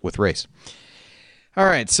Race. All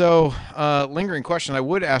right, so lingering question. I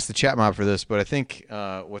would ask the chat mob for this, but I think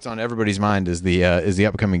what's on everybody's mind is the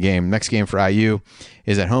upcoming game. Next game for IU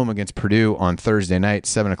is at home against Purdue on Thursday night,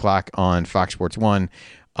 7:00 on Fox Sports 1.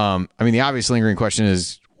 The obvious lingering question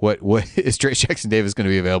is, what is Trey Jackson-Davis going to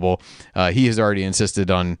be available? He has already insisted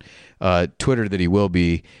on Twitter that he will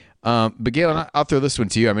be. But Galen, I'll throw this one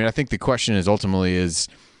to you. I think the question is ultimately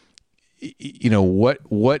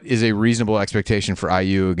what is a reasonable expectation for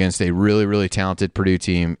IU against a really, really talented Purdue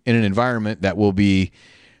team in an environment that will be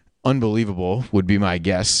unbelievable, would be my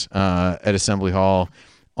guess, at Assembly Hall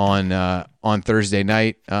on Thursday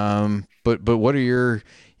night. But what are your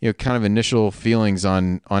kind of initial feelings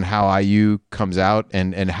on how IU comes out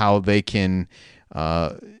and how they can,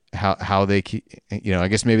 how they can, I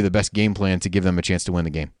guess maybe the best game plan to give them a chance to win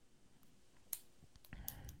the game?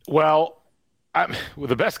 Well,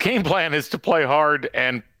 the best game plan is to play hard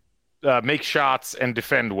and make shots and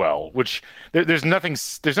defend well, which there's nothing,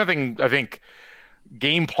 I think,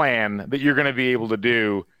 game plan that you're going to be able to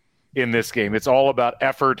do in this game. It's all about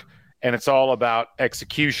effort, and it's all about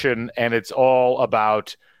execution, and it's all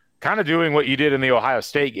about kind of doing what you did in the Ohio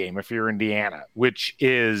State game if you're Indiana, which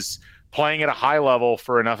is playing at a high level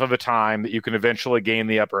for enough of a time that you can eventually gain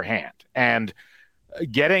the upper hand. And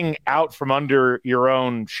getting out from under your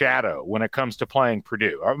own shadow when it comes to playing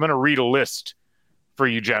Purdue. I'm going to read a list for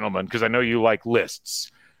you gentlemen because I know you like lists.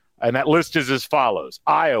 And that list is as follows: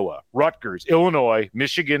 Iowa, Rutgers, Illinois,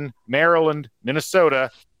 Michigan, Maryland,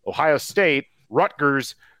 Minnesota, Ohio State,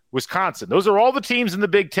 Rutgers, Wisconsin. Those are all the teams in the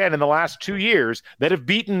Big Ten in the last 2 years that have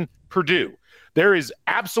beaten Purdue. There is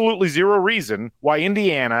absolutely zero reason why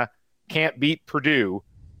Indiana can't beat Purdue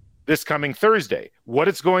this coming Thursday. What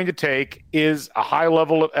it's going to take is a high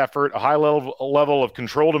level of effort, a high level of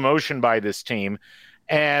controlled emotion by this team,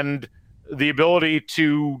 and the ability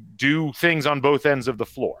to do things on both ends of the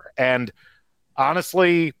floor. And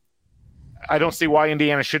honestly, I don't see why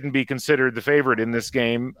Indiana shouldn't be considered the favorite in this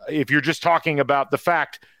game if you're just talking about the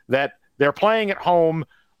fact that they're playing at home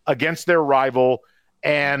against their rival,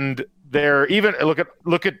 and they're even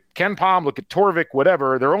look at Ken Pom, look at Torvik,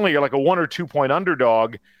 whatever. They're only like a 1 or 2 point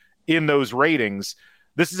underdog in those ratings.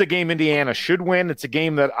 This is a game Indiana should win. It's a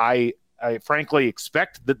game that I frankly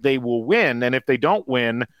expect that they will win, and if they don't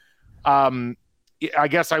win, I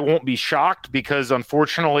guess I won't be shocked, because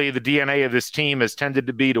unfortunately the DNA of this team has tended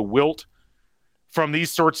to be to wilt from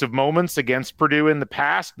these sorts of moments against Purdue in the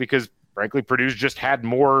past, because frankly Purdue's just had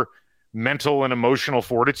more mental and emotional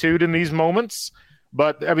fortitude in these moments.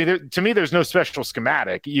 But I mean, to me, there's no special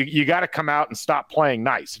schematic. You got to come out and stop playing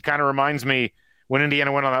nice. It kind of reminds me when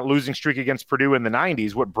Indiana went on that losing streak against Purdue in the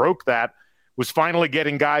 90s. What broke that was finally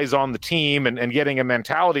getting guys on the team and getting a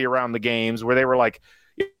mentality around the games where they were like,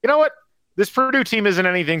 you know what? This Purdue team isn't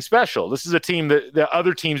anything special. This is a team that the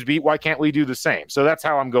other teams beat. Why can't we do the same? So that's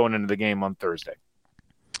how I'm going into the game on Thursday.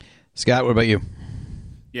 Scott, what about you?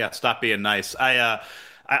 Yeah, stop being nice.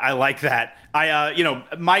 I like that.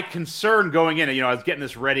 My concern going in, I was getting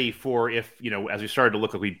this ready for if, as we started to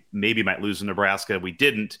look like we maybe might lose in Nebraska, we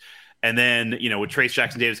didn't. And then, with Trace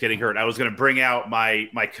Jackson Davis getting hurt, I was going to bring out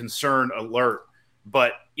my concern alert.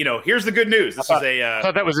 But, here's the good news. I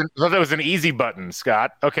thought that was an easy button,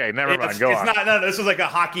 Scott. Okay, never mind. Go on. This was like a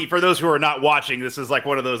hockey. For those who are not watching, this is like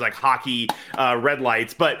one of those like hockey red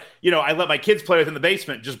lights. But, I let my kids play with in the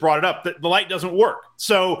basement, just brought it up. The light doesn't work.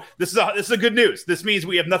 So this is a good news. This means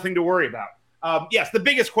we have nothing to worry about. Yes, the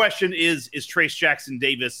biggest question is Trace Jackson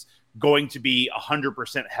Davis going to be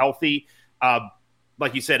 100% healthy?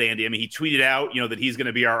 Like you said, Andy, I mean, he tweeted out, that he's going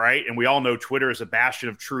to be all right. And we all know Twitter is a bastion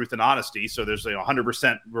of truth and honesty. So there's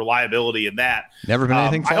 100% reliability in that. Never been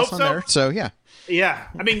anything false on there. So, yeah. Yeah.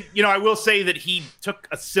 I mean, I will say that he took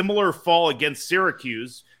a similar fall against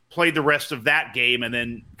Syracuse, played the rest of that game, and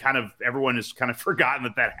then everyone has kind of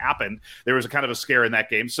forgotten that happened. There was a kind of a scare in that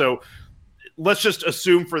game. So let's just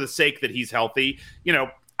assume for the sake that he's healthy.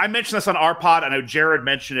 I mentioned this on our pod. I know Jared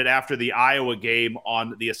mentioned it after the Iowa game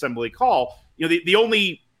on the assembly call. The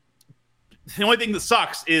only thing that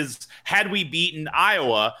sucks is had we beaten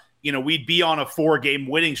Iowa, we'd be on a 4-game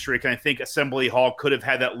winning streak. And I think Assembly Hall could have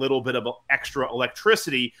had that little bit of extra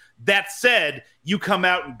electricity. That said, you come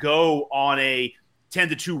out and go on a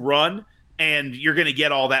 10-2 run, and you're going to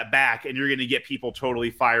get all that back, and you're going to get people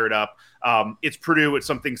totally fired up. It's Purdue. It's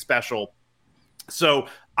something special. So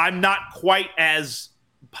I'm not quite as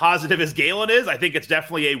positive as Galen is. I think it's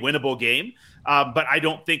definitely a winnable game. But I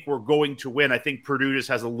don't think we're going to win. I think Purdue just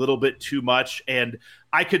has a little bit too much, and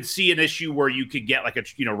I could see an issue where you could get like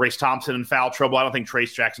Race Thompson in foul trouble. I don't think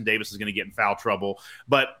Trace Jackson Davis is going to get in foul trouble,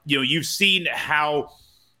 but you've seen how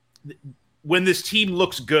when this team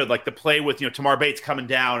looks good, like the play with Tamar Bates coming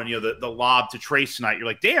down and the lob to Trace tonight, you're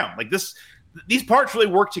like, damn, like these parts really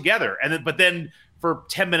work together. And then for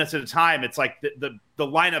 10 minutes at a time, it's like the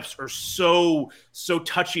lineups are so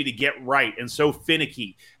touchy to get right and so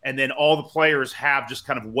finicky. And then all the players have just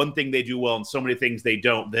kind of one thing they do well and so many things they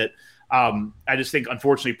don't, that I just think,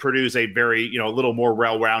 unfortunately, Purdue is a very, a little more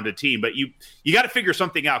well-rounded team. But you got to figure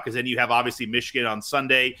something out, because then you have obviously Michigan on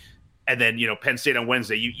Sunday and then, Penn State on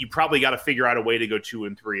Wednesday. You probably got to figure out a way to go 2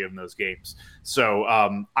 and 3 in those games. So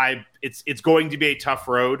it's going to be a tough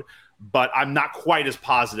road, but I'm not quite as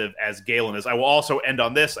positive as Galen is. I will also end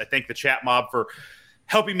on this. I thank the chat mob for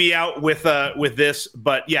helping me out with this.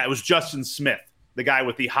 But yeah, it was Justin Smith, the guy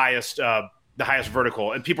with the highest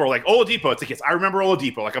vertical. And people are like, Oladipo. It's like, yes, I remember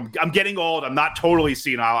Oladipo. Like, I'm getting old. I'm not totally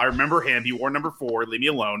senile. I remember him. He wore number 4. Leave me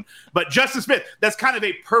alone. But Justin Smith, that's kind of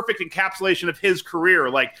a perfect encapsulation of his career.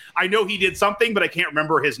 Like, I know he did something, but I can't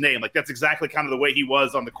remember his name. Like, that's exactly kind of the way he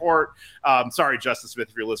was on the court. Sorry, Justin Smith,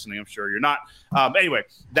 if you're listening. I'm sure you're not. Anyway,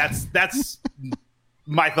 that's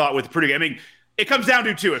my thought with Purdue. I mean, it comes down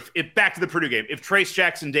to two. If back to the Purdue game, if Trace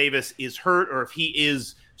Jackson Davis is hurt, or if he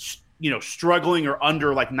is struggling or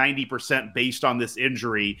under like 90% based on this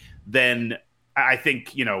injury, then I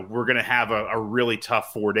think, we're going to have a really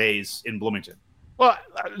tough 4 days in Bloomington. Well,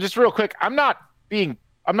 just real quick, I'm not being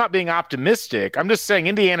optimistic. I'm just saying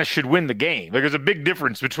Indiana should win the game. There's a big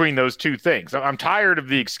difference between those two things. I'm tired of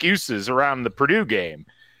the excuses around the Purdue game.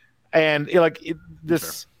 And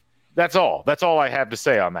that's all. That's all I have to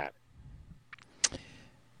say on that.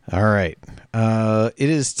 All right. It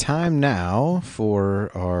is time now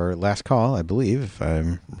for our last call, I believe, if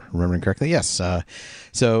I'm remembering correctly. Yes.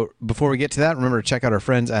 So before we get to that, remember to check out our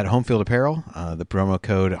friends at Home Field Apparel. The promo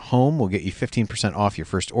code HOME will get you 15% off your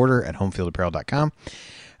first order at homefieldapparel.com.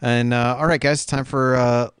 And all right, guys, time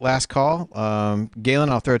for last call. Galen,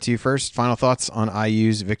 I'll throw it to you first. Final thoughts on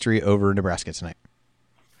IU's victory over Nebraska tonight.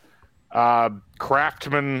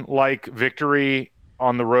 Craftsman-like victory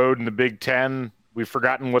on the road in the Big Ten. We've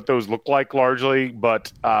forgotten what those look like largely,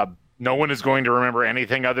 but no one is going to remember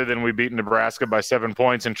anything other than we beat Nebraska by 7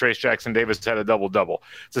 points and Trace Jackson-Davis had a double-double.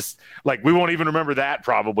 It's just like we won't even remember that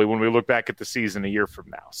probably when we look back at the season a year from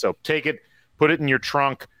now. So take it, put it in your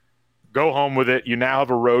trunk, go home with it. You now have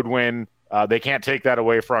a road win. They can't take that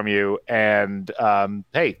away from you. And,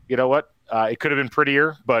 hey, you know what? It could have been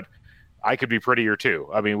prettier, but I could be prettier too.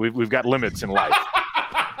 I mean, we've got limits in life.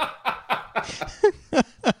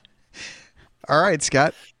 All right,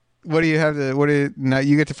 Scott. What do you have to? Now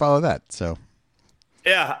you get to follow that. So,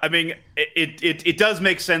 yeah, I mean, it does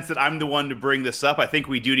make sense that I'm the one to bring this up. I think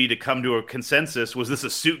we do need to come to a consensus. Was this a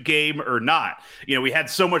suit game or not? You know, we had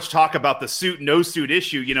so much talk about the suit no suit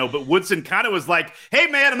issue. You know, but Woodson kind of was like, "Hey,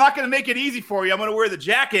 man, I'm not going to make it easy for you. I'm going to wear the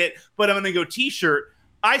jacket, but I'm going to go t-shirt."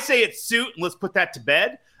 I say it's suit, and let's put that to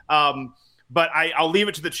bed. But I'll leave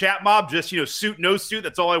it to the chat mob. Just, you know, suit no suit.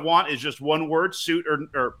 That's all I want is just one word, suit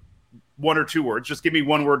or one or two words. Just give me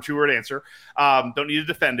 1 word, 2 word answer. Don't need to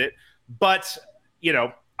defend it. But, you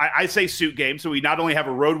know, I say suit game. So we not only have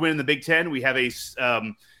a road win in the Big Ten, we have a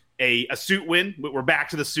suit win. We're back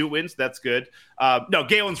to the suit wins. That's good. No,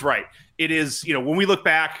 Galen's right. It is, you know, when we look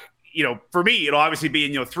back, you know, for me, it'll obviously be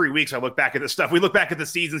in, 3 weeks. I look back at this stuff. We look back at the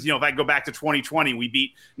seasons, if I go back to 2020, we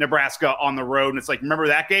beat Nebraska on the road. And it's like, remember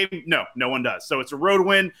that game? No one does. So it's a road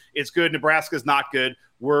win. It's good. Nebraska's not good.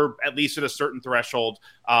 We're at least at a certain threshold.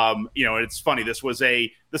 It's funny. This was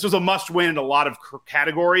a must win in a lot of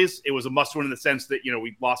categories. It was a must win in the sense that,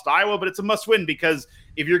 we lost Iowa, but it's a must win because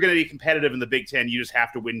if you're going to be competitive in the Big Ten, you just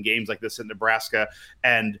have to win games like this in Nebraska.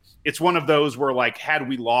 And it's one of those where, like, had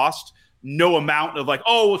we lost, no amount of like,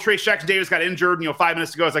 oh, well, Trace Jackson-Davis got injured, 5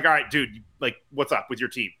 minutes ago. It's like, all right, dude, like, what's up with your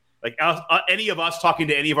team? Like, any of us talking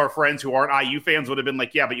to any of our friends who aren't IU fans would have been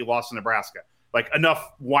like, yeah, but you lost to Nebraska. Like,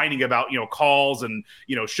 enough whining about, calls and,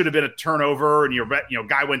 should have been a turnover and your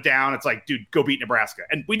guy went down. It's like, dude, go beat Nebraska.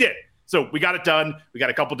 And we did. So we got it done. We got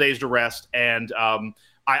a couple days to rest. And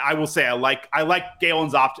I will say I like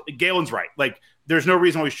Galen's Galen's right. Like, there's no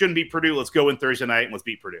reason why we shouldn't beat Purdue. Let's go in Thursday night and let's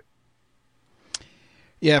beat Purdue.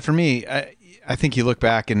 Yeah, for me, I think you look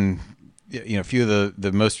back and a few of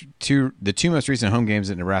the two most recent home games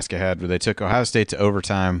that Nebraska had, where they took Ohio State to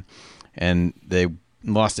overtime and they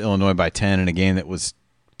lost to Illinois by 10 in a game that was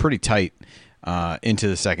pretty tight into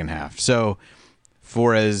the second half. So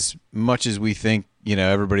for as much as we think,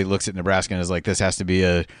 everybody looks at Nebraska and is like, this has to be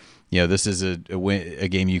this is a win, a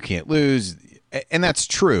game you can't lose, and that's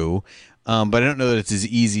true. But I don't know that it's as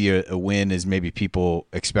easy a win as maybe people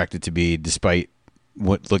expect it to be, despite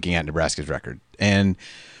looking at Nebraska's record. And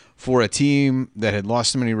for a team that had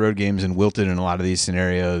lost so many road games and wilted in a lot of these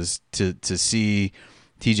scenarios, to see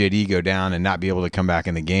TJD go down and not be able to come back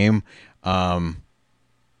in the game,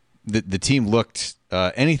 the team looked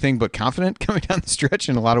anything but confident coming down the stretch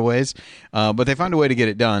in a lot of ways, but they found a way to get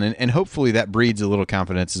it done, and hopefully that breeds a little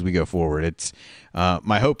confidence as we go forward. It's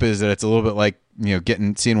my hope is that it's a little bit like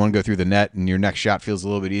seeing one go through the net and your next shot feels a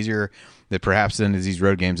little bit easier, that perhaps then as these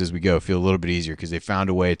road games as we go feel a little bit easier because they found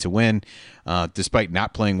a way to win despite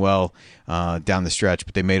not playing well down the stretch,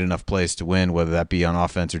 but they made enough plays to win, whether that be on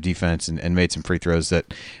offense or defense, and made some free throws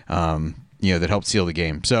that that helped seal the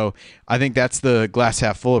game. So I think that's the glass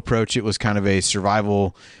half full approach. It was kind of a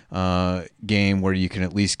survival game where you can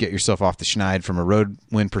at least get yourself off the schneid from a road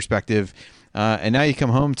win perspective, and now you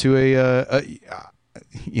come home to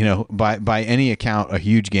by any account, a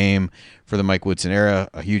huge game for the Mike Woodson era,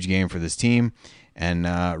 a huge game for this team, and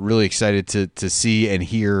really excited to see and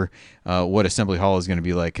hear what Assembly Hall is going to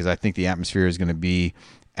be like, because I think the atmosphere is going to be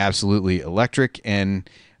absolutely electric. And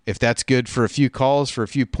if that's good for a few calls, for a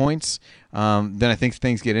few points, then I think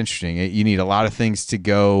things get interesting. You need a lot of things to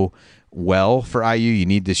go well for IU. You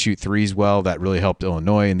need to shoot threes well. That really helped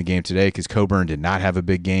Illinois in the game today because Coburn did not have a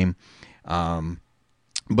big game.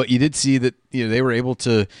 But you did see that they were able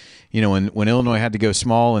to, when Illinois had to go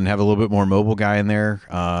small and have a little bit more mobile guy in there,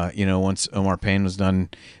 once Omar Payne was done,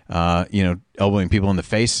 elbowing people in the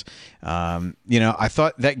face, I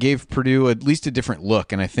thought that gave Purdue at least a different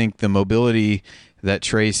look. And I think the mobility that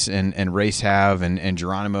Trace and Race have, and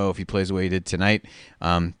Geronimo, if he plays the way he did tonight,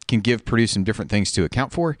 can give Purdue some different things to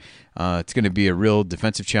account for. It's going to be a real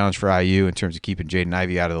defensive challenge for IU in terms of keeping Jaden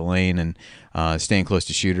Ivey out of the lane and staying close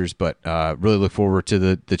to shooters. But really look forward to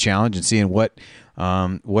the challenge and seeing what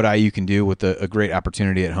IU can do with a great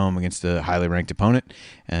opportunity at home against a highly ranked opponent.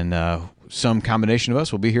 And some combination of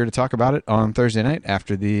us will be here to talk about it on Thursday night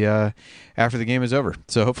after the game is over.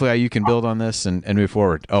 So hopefully IU can build on this and move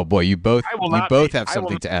forward. Oh boy, you both have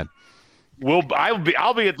something to add.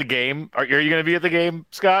 I'll be at the game. Are you going to be at the game,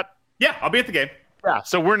 Scott? Yeah, I'll be at the game. Yeah,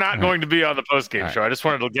 so we're not going to be on the postgame show. I just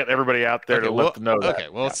wanted to get everybody out there let them know that. Okay,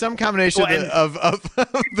 well, some combination of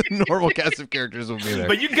the normal cast of characters will be there.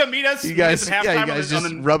 But you can come meet us. You guys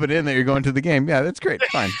just rub it in that you're going to the game. Yeah, that's great.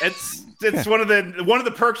 Fine. It's one of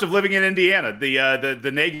the perks of living in Indiana.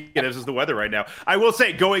 The negatives is the weather right now. I will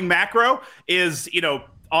say, going macro is,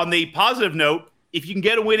 on the positive note, if you can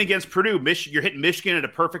get a win against Purdue, you're hitting Michigan at a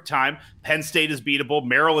perfect time. Penn State is beatable.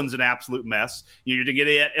 Maryland's an absolute mess. You're going to get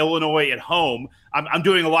at Illinois at home. I'm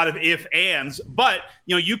doing a lot of if ands, but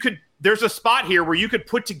there's a spot here where you could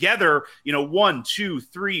put together 1, 2,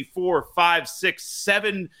 3, 4, 5, 6,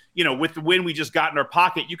 7. With the win we just got in our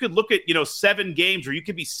pocket, you could look at 7 games, or you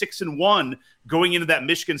could be 6-1 going into that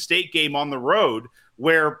Michigan State game on the road,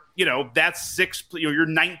 where that's 6. You're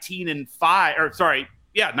 19-5, or sorry.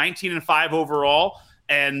 Yeah, 19-5 overall,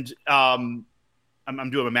 and I'm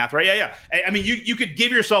doing my math right. Yeah. I mean, you could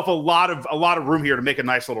give yourself a lot of room here to make a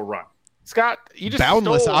nice little run. Scott, you just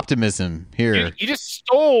boundless optimism here. You just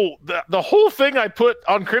stole the whole thing I put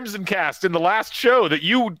on Crimson Cast in the last show that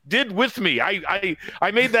you did with me. I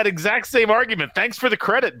made that exact same argument. Thanks for the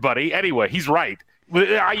credit, buddy. Anyway, he's right.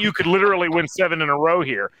 You could literally win 7 in a row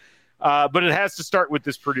here, but it has to start with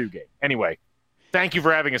this Purdue game. Anyway. Thank you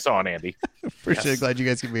for having us on, Andy. Appreciate it. Glad you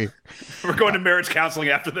guys can be here. We're going to marriage counseling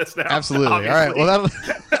after this now. Absolutely. Obviously. All right. Well,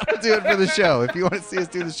 that'll do it for the show. If you want to see us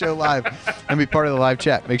do the show live and be part of the live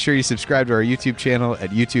chat, make sure you subscribe to our YouTube channel at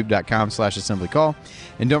youtube.com/assemblycall.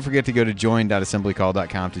 And don't forget to go to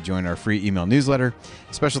join.assemblycall.com to join our free email newsletter.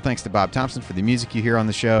 Special thanks to Bob Thompson for the music you hear on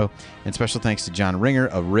the show. And special thanks to John Ringer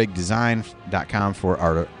of rigdesign.com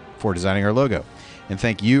for designing our logo. And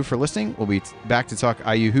thank you for listening. We'll be back to talk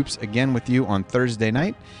IU hoops again with you on Thursday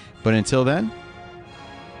night. But until then,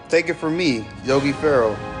 take it from me, Yogi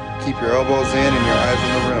Ferrell. Keep your elbows in and your eyes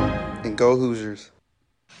on the rim. And go Hoosiers.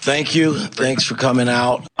 Thank you. Thanks for coming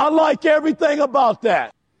out. I like everything about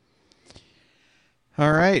that.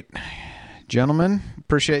 All right. Gentlemen,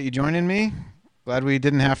 appreciate you joining me. Glad we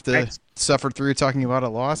didn't have to suffer through talking about a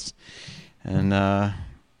loss. And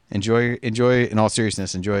enjoy in all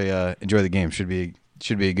seriousness, enjoy the game.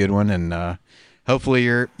 Should be a good one, and hopefully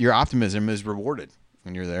your optimism is rewarded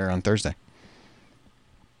when you're there on Thursday.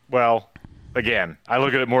 Well, again, I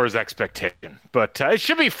look at it more as expectation, but it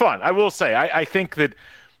should be fun. I will say, I think that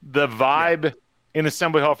the vibe in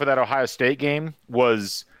Assembly Hall for that Ohio State game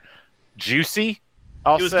was juicy.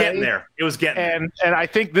 It was getting there. And I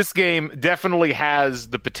think this game definitely has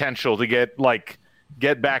the potential to get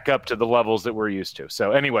back up to the levels that we're used to.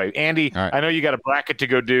 So anyway, Andy, right. I know you got a bracket to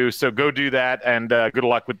go do, so go do that, and good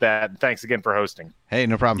luck with that. And thanks again for hosting. Hey,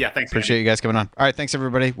 no problem. Yeah, thanks. Appreciate you guys coming on. All right, thanks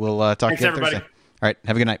everybody. We'll talk to you Thursday. All right,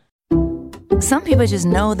 have a good night. Some people just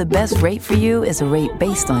know the best rate for you is a rate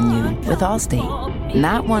based on you with Allstate.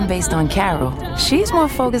 Not one based on Carol. She's more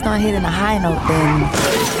focused on hitting a high note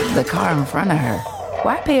than the car in front of her.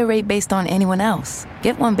 Why pay a rate based on anyone else?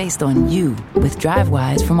 Get one based on you with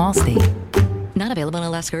DriveWise from Allstate. Not available in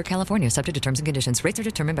Alaska or California, subject to terms and conditions. Rates are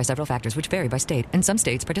determined by several factors, which vary by state. In some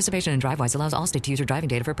states, participation in DriveWise allows Allstate to use your driving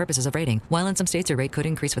data for purposes of rating. While in some states, your rate could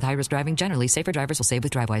increase with high-risk driving. Generally, safer drivers will save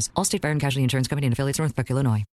with DriveWise. Allstate Fire and Casualty Insurance Company and affiliates, Northbrook, Illinois.